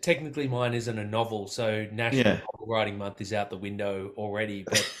technically mine isn't a novel, so National Novel Writing Month is out the window already.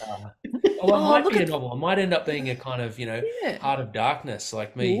 But it might be a novel. It might end up being a kind of, Heart of Darkness,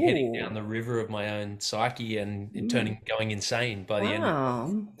 like me heading down the river of my own psyche and going insane by the end.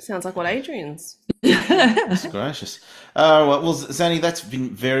 Wow, sounds like what Adrian's. That's gracious. Well, Zanny, that's been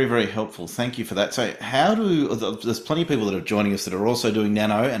very, very helpful. Thank you for that. So there's plenty of people that are joining us that are also doing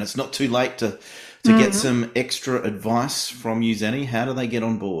Nano, and it's not too late to get some extra advice from you, Zanny. How do they get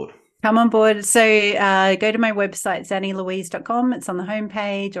on board? Come on board. So go to my website, zannylouise.com. It's on the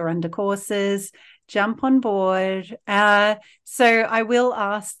homepage or under courses. Jump on board. So I will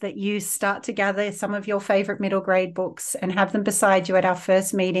ask that you start to gather some of your favorite middle grade books and have them beside you at our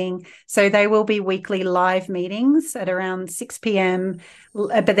first meeting. So they will be weekly live meetings at around 6 p.m.,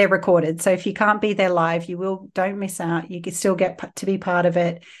 but they're recorded. So if you can't be there live, don't miss out. You can still get to be part of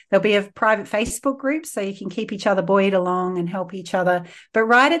it. There'll be a private Facebook group so you can keep each other buoyed along and help each other. But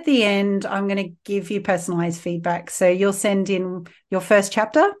right at the end, I'm going to give you personalized feedback. So you'll send in your first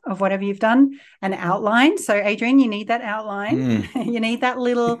chapter of whatever you've done, an outline. So Adrian, you need that outline. You need that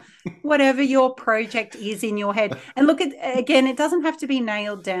little, whatever your project is in your head. And look, again, it doesn't have to be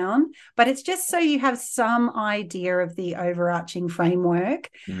nailed down, but it's just so you have some idea of the overarching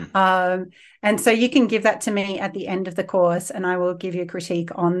framework. And so you can give that to me at the end of the course and I will give you a critique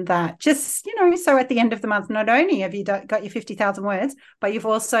on that. Just, so at the end of the month, not only have you got your 50,000 words, but you've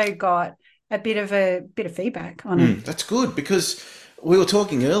also got a bit of feedback on it. That's good, because we were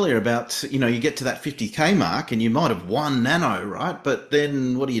talking earlier about, you get to that 50K mark and you might have won Nano, right? But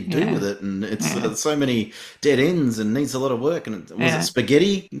then what do you do with it? And it's so many dead ends and needs a lot of work. And was it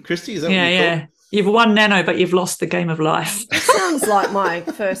spaghetti, Cristy? Is that what you call it? You've won Nano, but you've lost the game of life. It sounds like my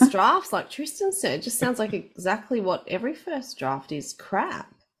first drafts, like Tristan said. It just sounds like exactly what every first draft is,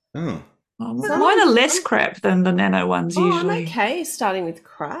 crap. Oh. Mine are less crap than the Nano ones usually. I'm okay starting with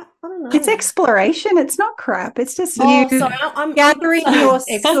crap. I don't know. It's exploration. It's not crap. It's just I'm gathering your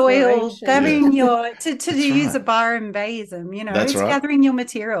soil, gathering your to use right. a Byron-Bayism. That's it's right. gathering your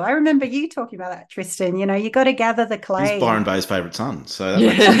material. I remember you talking about that, Tristan. You got to gather the clay. He's Byron Bay's favourite son, so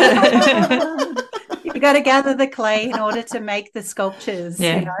that you got to gather the clay in order to make the sculptures.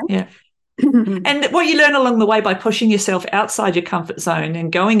 Yeah. And what you learn along the way by pushing yourself outside your comfort zone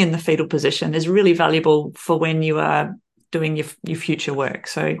and going in the fetal position is really valuable for when you are doing your future work.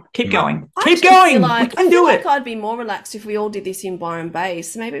 So keep going. Keep going. I can do it. I'd be more relaxed if we all did this in Byron Bay.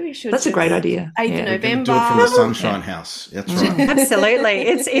 So maybe we should. That's a great idea. 8th of November. Do it from the Sunshine House. That's right. Absolutely.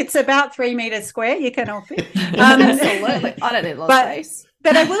 It's about 3 meters square. You can all fit. Absolutely. I don't need a lot of space.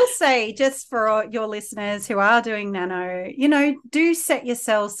 But I will say, just for your listeners who are doing Nano, do set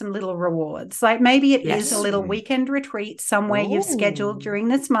yourselves some little rewards. Like maybe it is a little weekend retreat somewhere you've scheduled during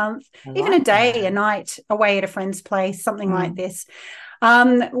this month, even a day, a night away at a friend's place, something like this.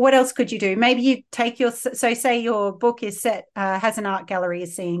 What else could you do? Maybe you take say your book is set, has an art gallery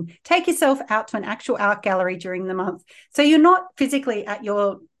is seeing. Take yourself out to an actual art gallery during the month. So you're not physically at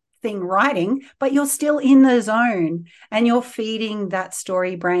your thing writing, but you're still in the zone and you're feeding that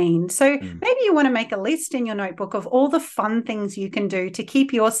story brain. So maybe you want to make a list in your notebook of all the fun things you can do to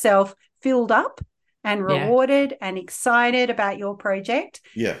keep yourself filled up and rewarded and excited about your project.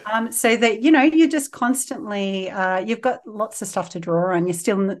 So that you're just constantly you've got lots of stuff to draw on. You're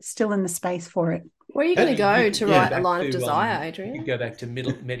still in the space for it. Where are you going to go to write a line of desire, Adrian? You go back to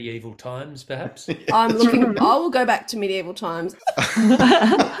medieval times, perhaps. I will go back to medieval times.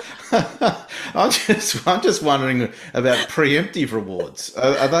 I'm just wondering about preemptive rewards.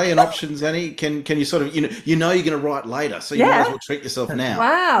 Are they an option, Zanny? Can you sort of you're going to write later, so you might as well treat yourself now.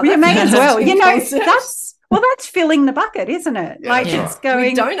 Wow, you may as well. That's filling the bucket, isn't it? It's going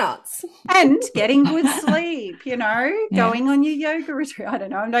with donuts and getting good sleep. Going on your yoga retreat. I don't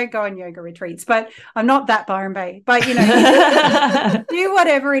know. I don't go on yoga retreats, but I'm not that Byron Bay. But do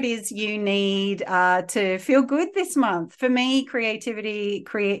whatever it is you need to feel good this month. For me, creativity,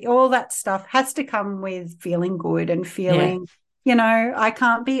 all that stuff has to come with feeling good and feeling. I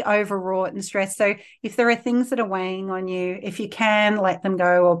can't be overwrought and stressed. So if there are things that are weighing on you, if you can let them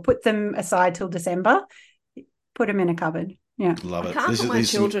go or put them aside till December. Put them in a cupboard, Yeah. Love it. I can't put my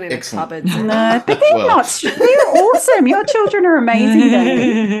children in a cupboard. No, but they're not. They're awesome. Your children are amazing,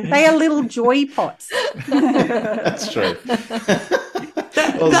 Dani. They are little joy pots. That's true.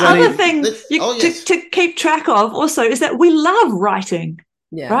 The other thing to keep track of also is that we love writing,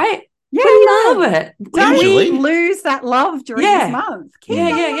 right? Yeah, we love it. Don't lose that love during this month.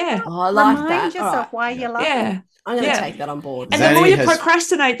 Yeah. Oh, I like Remind that. yourself why you love it. I'm going to take that on board. And the more you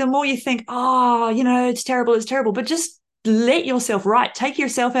procrastinate, the more you think, it's terrible. But just let yourself write. Take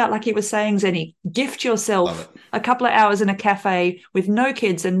yourself out, like he was saying, Zenny. Gift yourself a couple of hours in a cafe with no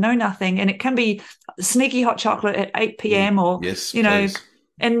kids and no nothing. And it can be sneaky hot chocolate at 8 p.m. or,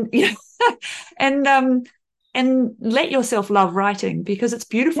 and let yourself love writing, because it's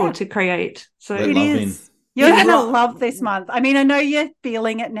beautiful to create. So it is. You're going to love this month. I mean, I know you're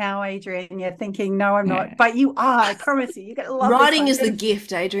feeling it now, Adrian. You're thinking, no, I'm not. But you are. I promise you. You're going to love Writing is the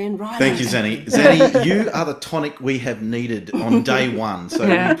gift, Adrian. Writing. Thank you, Zenny. Zenny, you are the tonic we have needed on day one. So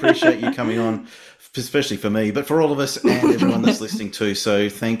we appreciate you coming on, especially for me, but for all of us and everyone that's listening too. So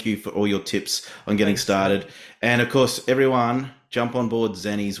thank you for all your tips on getting started. And, of course, everyone, jump on board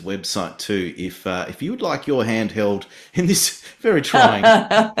Zenny's website too if you would like your hand held in this very trying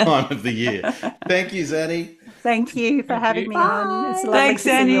time of the year. Thank you, Zenny. Thank you for having me on. It's lovely. Thanks, to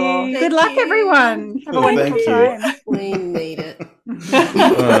see you all. Zenny. Good luck, everyone. Have a wonderful time. We need it.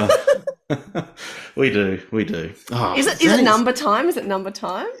 We do. Oh, is it number time? Is it number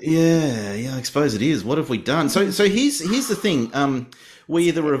time? Yeah, I suppose it is. What have we done? So here's the thing. We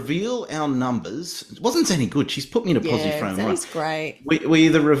either reveal our numbers. It wasn't Zenny good. She's put me in a positive frame. Zenny's great. We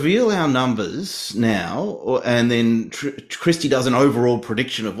either reveal our numbers now, and then Cristy does an overall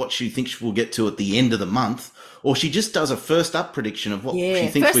prediction of what she thinks we'll get to at the end of the month, or she just does a first up prediction of what she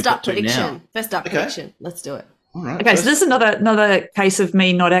thinks we've got to now. First up prediction. Let's do it. All right. Okay, so this is another case of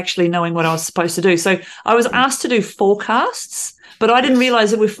me not actually knowing what I was supposed to do. So I was asked to do forecasts, but I didn't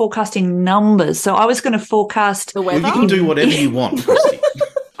realize that we're forecasting numbers. So I was going to forecast the weather. Well, you can do whatever you want, Cristy.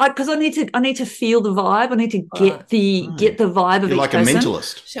 Because I need to feel the vibe. I need to get the vibe of You're each like person. a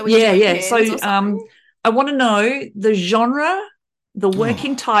mentalist. Shall we So I want to know the genre, the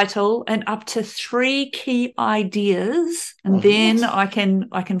working title, and up to 3 key ideas, and then I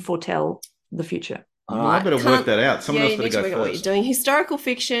can foretell the future. I better work that out. Someone else better go first. What you're doing. Historical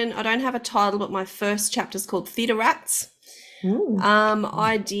fiction. I don't have a title, but my first chapter is called Theatre Rats.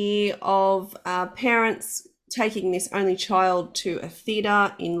 Idea of parents taking this only child to a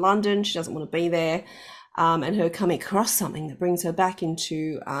theatre in London. She doesn't want to be there. And her coming across something that brings her back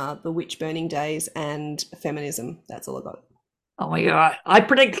into the witch burning days and feminism. That's all I got. Oh my God. I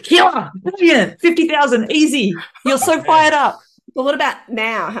predict killer. Brilliant. 50,000. Easy. You're so fired up. But what about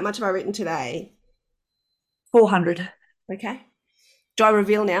now? How much have I written today? 400. Okay. Do I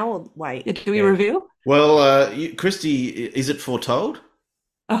reveal now or wait? Do we reveal? Well, Cristy, is it foretold?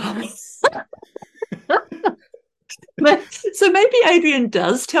 Oh. So maybe Adrian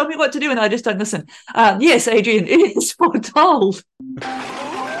does tell me what to do and I just don't listen. Yes, Adrian, it is foretold.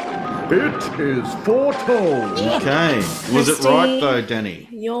 It is foretold. Okay. Was it right though, Dani?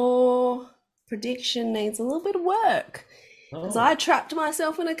 Your prediction needs a little bit of work. Because I trapped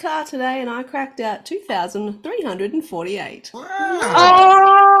myself in a car today and I cracked out 2,348. Wow.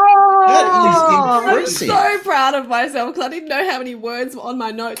 Oh! That is impressive. I'm so proud of myself because I didn't know how many words were on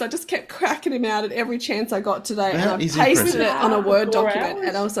my notes. I just kept cracking him out at every chance I got today. And I pasted it on a Word document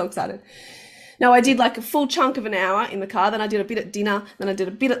and I was so excited. No, I did like a full chunk of an hour in the car. Then I did a bit at dinner. Then I did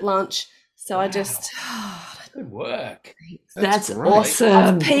a bit at lunch. So I just... Good work. That's awesome.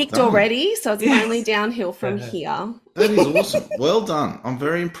 I've peaked already, so it's only downhill from here. That is awesome. Well done. I'm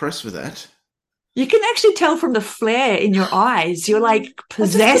very impressed with that. You can actually tell from the flare in your eyes. You're like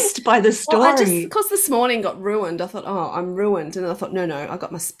possessed by the story. Because this morning got ruined, I thought, I'm ruined. And I thought, no, I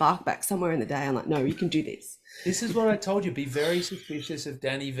got my spark back somewhere in the day. I'm like, no, you can do this. This is what I told you. Be very suspicious of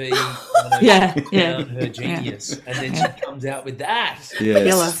Dani V. Her genius. And then she comes out with that.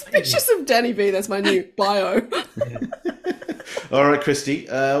 Yes. Suspicious of Dani V. That's my new bio. All right, Cristy.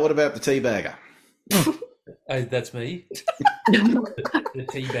 What about the teabagger? Oh, that's me. The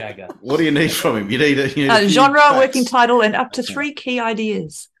teabagger. What do you need from him? You need a genre, facts. working title, and up to 3 key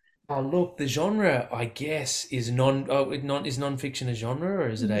ideas. Oh, look, the genre, I guess, is non-fiction a genre, or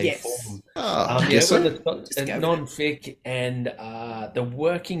is it a form? It's non-fic, and the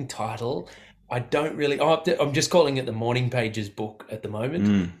working title, I don't really... I'm just calling it the Morning Pages book at the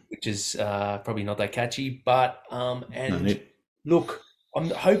moment, which is probably not that catchy, but... look, I'm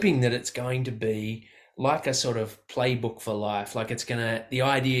hoping that it's going to be like a sort of playbook for life. Like the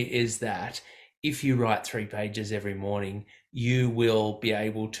idea is that if you write 3 pages every morning, you will be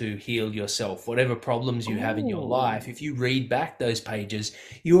able to heal yourself. Whatever problems you have in your life, if you read back those pages,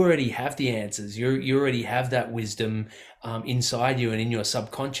 you already have the answers. You already have that wisdom inside you and in your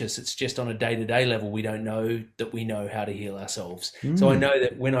subconscious. It's just on a day-to-day level, we don't know that we know how to heal ourselves. So I know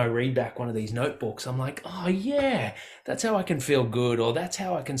that when I read back one of these notebooks, I'm like, oh yeah, that's how I can feel good, or that's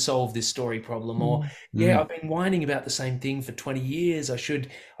how I can solve this story problem, or I've been whining about the same thing for 20 years. I should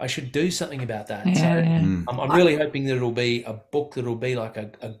do something about that. I'm really hoping that it'll be a book that'll be like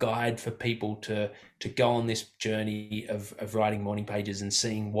a guide for people to go on this journey of writing morning pages and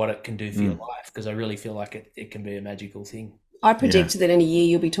seeing what it can do for your life, because I really feel like it can be a magical thing. I predict that in a year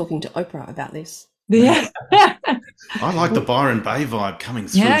you'll be talking to Oprah about this. Yeah. I like the Byron Bay vibe coming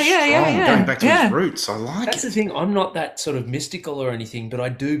through strong, going back to his roots. I like That's the thing. I'm not that sort of mystical or anything, but I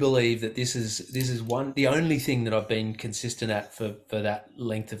do believe that this is the only thing that I've been consistent at for that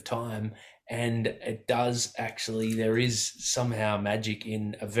length of time. And it does actually, there is somehow magic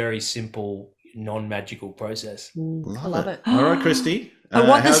in a very simple, non-magical process. I love it. All right, Cristy. I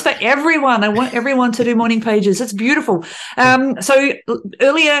want this for everyone. I want everyone to do morning pages. It's beautiful. So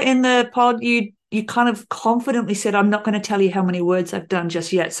earlier in the pod, you kind of confidently said, I'm not going to tell you how many words I've done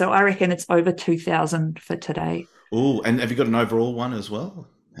just yet. So I reckon it's over 2,000 for today. Oh, and have you got an overall one as well?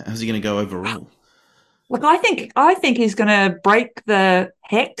 How's he going to go overall? Look, I think he's going to break the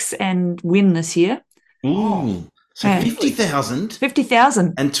hex and win this year. Ooh, so 50,000?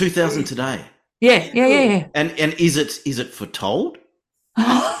 50,000. And 2,000 today? Yeah. And is it foretold?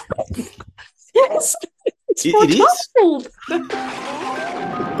 Yes, it's foretold.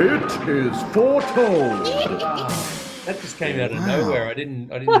 It is foretold. That just came out of nowhere. I didn't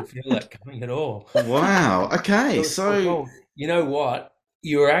feel that coming at all. Wow. Okay, so you know what?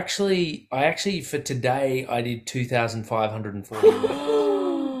 I actually for today I did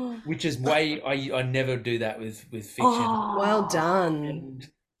 2,540, which is I never do that with fiction. Oh, well done.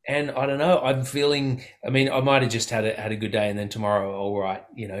 And I don't know, I'm feeling, I mean, I might have just had a good day, and then tomorrow I'll write,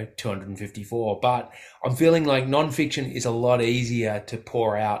 254. But I'm feeling like nonfiction is a lot easier to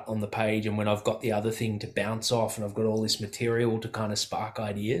pour out on the page, and when I've got the other thing to bounce off, and I've got all this material to kind of spark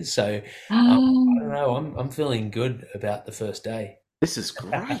ideas. So I don't know, I'm feeling good about the first day. This is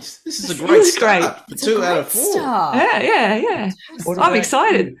great. This is a great start. For 2 out of 4. Yeah. I'm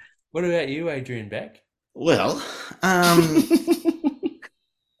excited. What about you, Adrian Beck? Well,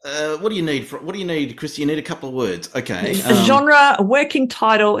 what do you need? What do you need, Cristy? You need a couple of words. Okay. A genre, a working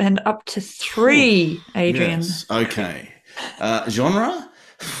title, and up to 3, Adrian. Yes. Okay. Genre.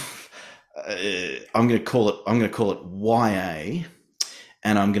 I'm going to call it YA,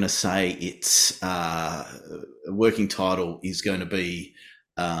 and I'm going to say its working title is going to be.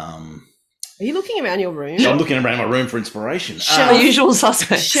 Are you looking around your room? I'm looking around my room for inspiration. The usual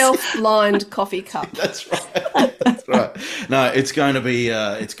suspects. Shelf-lined coffee cup. That's right. That's right. No, it's going to be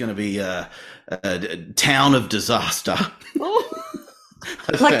Town of Disaster.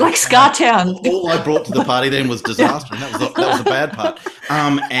 like Scartown. All I brought to the party then was disaster, and that was the bad part.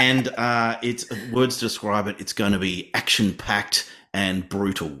 And it's words to describe it. It's going to be action-packed and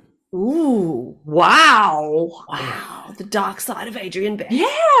brutal. Ooh. Wow. The dark side of Adrian Beck. Yeah.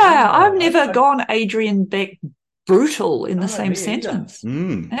 I've never gone Adrian Beck brutal in the same sentence.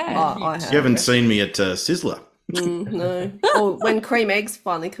 Yeah. You haven't seen me at Sizzler. No. Or when cream eggs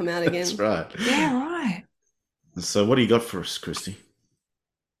finally come out again. That's right. Yeah, right. So what do you got for us, Cristy?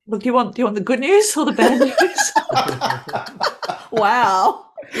 Look, do you want the good news or the bad news? Wow.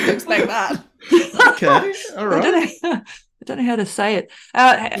 Didn't expect that. Okay. All right. I don't know how to say it.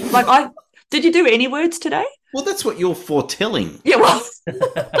 Did you do any words today? Well, that's what you're foretelling. Yeah, well. How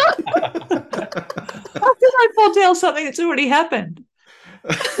did I foretell something that's already happened?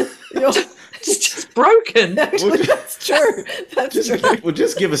 It's just broken. Actually, that's true. That's true. Well,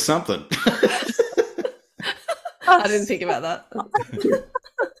 just give us something. I didn't think about that.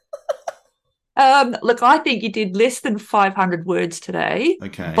 Look, I think you did less than 500 words today.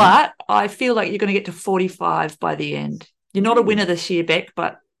 Okay. But I feel like you're going to get to 45 by the end. You're not a winner this year, Beck,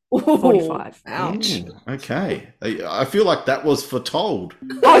 but 45. Ouch. Okay. I feel like that was foretold.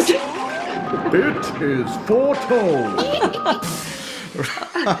 It is foretold.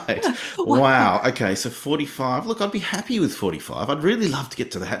 Right. Wow. Okay, so 45. Look, I'd be happy with 45. I'd really love to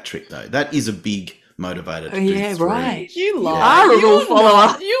get to the hat trick, though. That is a big motivator to do 3. Right. You lie. Are a rule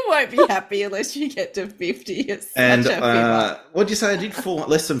follower. You won't be happy unless you get to 50. It's and such a filler. What'd you say? I did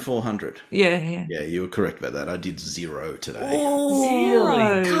less than 400. Yeah. Yeah, you were correct about that. I did 0 today.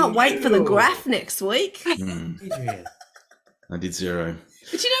 Oh, can't wait for the graph next week. I did 0.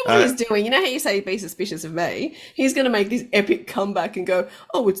 But you know what he's doing? You know how you say be suspicious of me? He's going to make this epic comeback and go,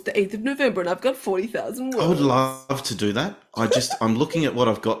 oh, it's the 8th of November and I've got 40,000 words. I would love to do that. I'm looking at what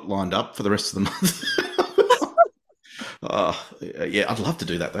I've got lined up for the rest of the month. Yeah, I'd love to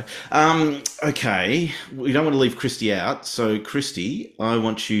do that though. Okay, we don't want to leave Cristy out. So Cristy, I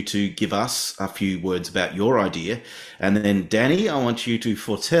want you to give us a few words about your idea. And then Dani, I want you to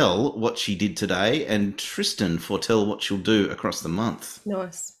foretell what she did today. And Tristan, foretell what she'll do across the month.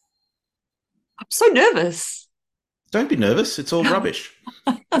 Nice. I'm so nervous. Don't be nervous. It's all rubbish.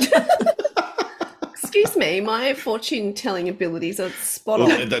 Excuse me, my fortune-telling abilities are spot on.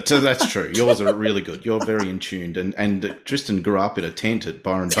 Well, that's true. Yours are really good. You're very in tuned. And Tristan grew up in a tent at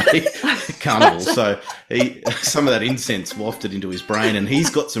Byron Bay Carnival, so some of that incense wafted into his brain, and he's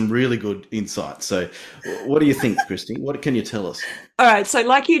got some really good insights. So what do you think, Cristy? What can you tell us? All right, so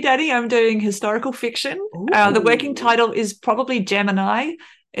like you, Dani, I'm doing historical fiction. The working title is probably Gemini.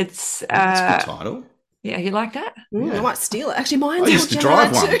 It's that's a good title. Yeah, you like that? Yeah. I might steal it. Actually, mine's I used to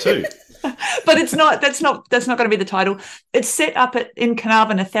drive one too. But it's not. That's not going to be the title. It's set up in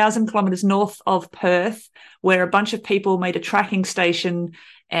Carnarvon, 1,000 kilometres north of Perth, where a bunch of people made a tracking station,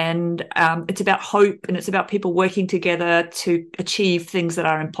 and it's about hope, and it's about people working together to achieve things that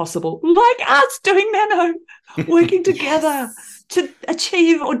are impossible, like us doing nano, working together to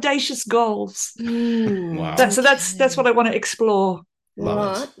achieve audacious goals. Wow! So that's what I want to explore.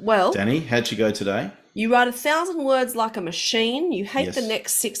 Right. Well, Dani, how'd you go today? You write 1,000 words like a machine. You hate Yes. the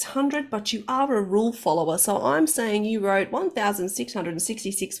next 600, but you are a rule follower. So I'm saying you wrote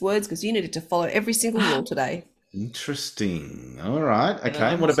 1,666 words because you needed to follow every single rule today. Interesting. All right. Okay.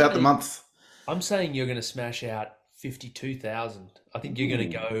 I'm What about the saying- month? I'm saying you're going to smash out 52,000. I think you're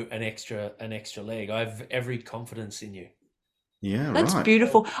going to go an extra leg. I have every confidence in you. Yeah, That's right.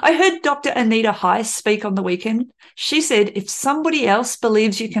 beautiful. I heard Dr. Anita Heiss speak on the weekend. She said, if somebody else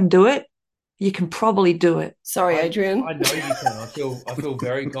believes you can do it, you can probably do it. Sorry, Adrian. I know you can. I feel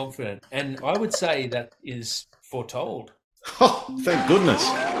very confident. And I would say that is foretold. Oh, thank goodness.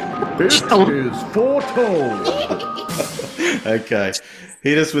 This is foretold. Okay.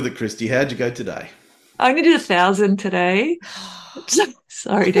 Hit us with it, Cristy. How'd you go today? I only did 1,000 today.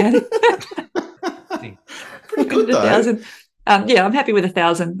 Sorry, Dan. Pretty good, though. 1,000. Yeah, I'm happy with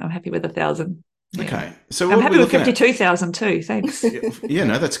 1,000. I'm happy with 1,000. Yeah. Okay. So I'm what happy are we with looking at? 52,000 too. Thanks. Yeah,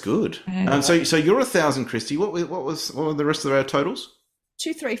 no, that's good. Yeah. So you're 1,000, Cristy. What were the rest of our totals?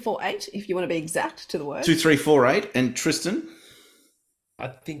 2348, if you want to be exact to the word. 2348. And Tristan? I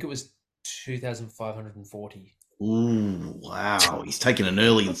think it was 2,540. Ooh, wow. He's taking an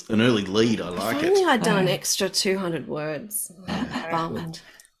early lead. I like If only it. I'd done an extra 200 words. Bummed.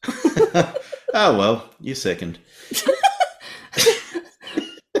 Oh, well, you're second.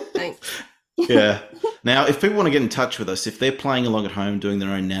 Thanks. Yeah. Now, if people want to get in touch with us, if they're playing along at home doing their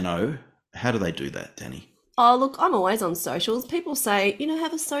own nano, how do they do that, Dani? Oh, look, I'm always on socials. People say,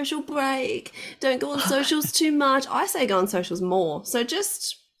 have a social break. Don't go on socials too much. I say go on socials more. So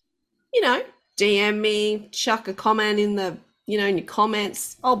just, DM me, chuck a comment in the, in your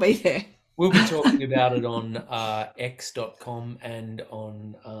comments. I'll be there. We'll be talking about it on x.com and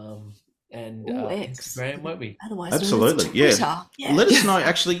on X. Instagram, won't we? Otherwise, Absolutely, Twitter. yeah. Let us know.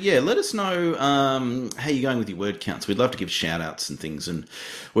 Actually, let us know how you're going with your word counts. We'd love to give shout outs and things, and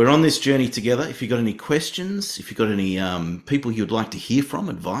we're on this journey together. If you've got any questions, if you've got any people you'd like to hear from,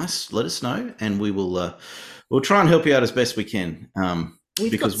 advice, let us know, and we will we'll try and help you out as best we can.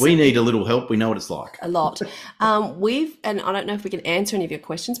 Because we need a little help. We know what it's like. A lot. And I don't know if we can answer any of your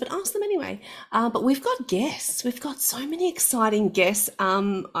questions, but ask them anyway. But we've got guests. We've got so many exciting guests.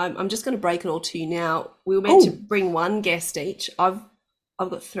 I'm just going to break it all to you now. We were meant to bring one guest each. I've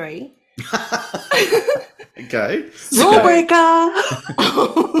got 3. Okay. Rule breaker.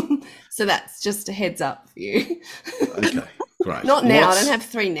 So that's just a heads up for you. Okay, great. Not now. I don't have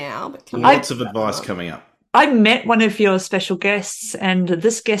 3 now, but lots of advice coming up. I met one of your special guests, and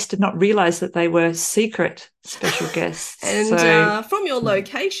this guest did not realise that they were secret special guests. And from your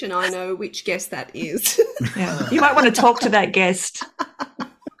location, I know which guest that is. Yeah, you might want to talk to that guest.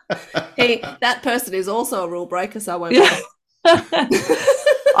 That person is also a rule breaker, so I won't. Yeah.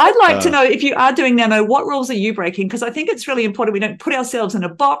 I'd like to know, if you are doing nano, what rules are you breaking? Because I think it's really important we don't put ourselves in a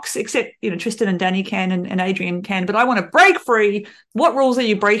box, except Tristan and Dani can and Adrian can, but I want to break free. What rules are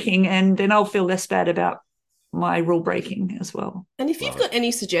you breaking? And then I'll feel less bad about my rule breaking as well. And if you've got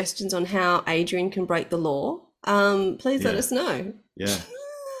any suggestions on how Adrian can break the law, please let us know. Yeah,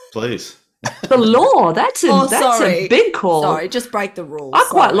 please. The law, that's a big call. Sorry, just break the rules. I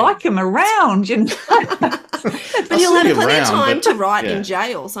quite like him around, But he'll have plenty of time to write in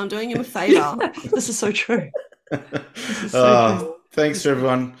jail, so I'm doing him a favour. This is so true. Thanks to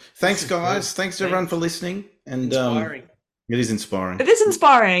everyone. Thanks, guys. Thanks to everyone for listening. And inspiring. It is inspiring. It is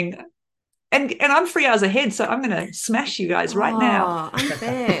inspiring. And I'm 3 hours ahead, so I'm going to smash you guys right now.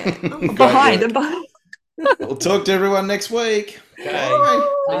 Unfair. I'm behind. We'll talk to everyone next week.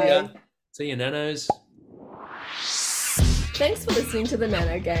 Okay. See you, nanos. Thanks for listening to the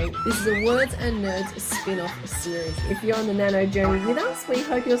Nano Gang. This is a Words and Nerds spin-off series. If you're on the Nano journey with us, we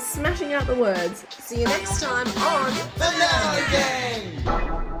hope you're smashing out the words. See you next time on The Nano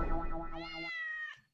Gang.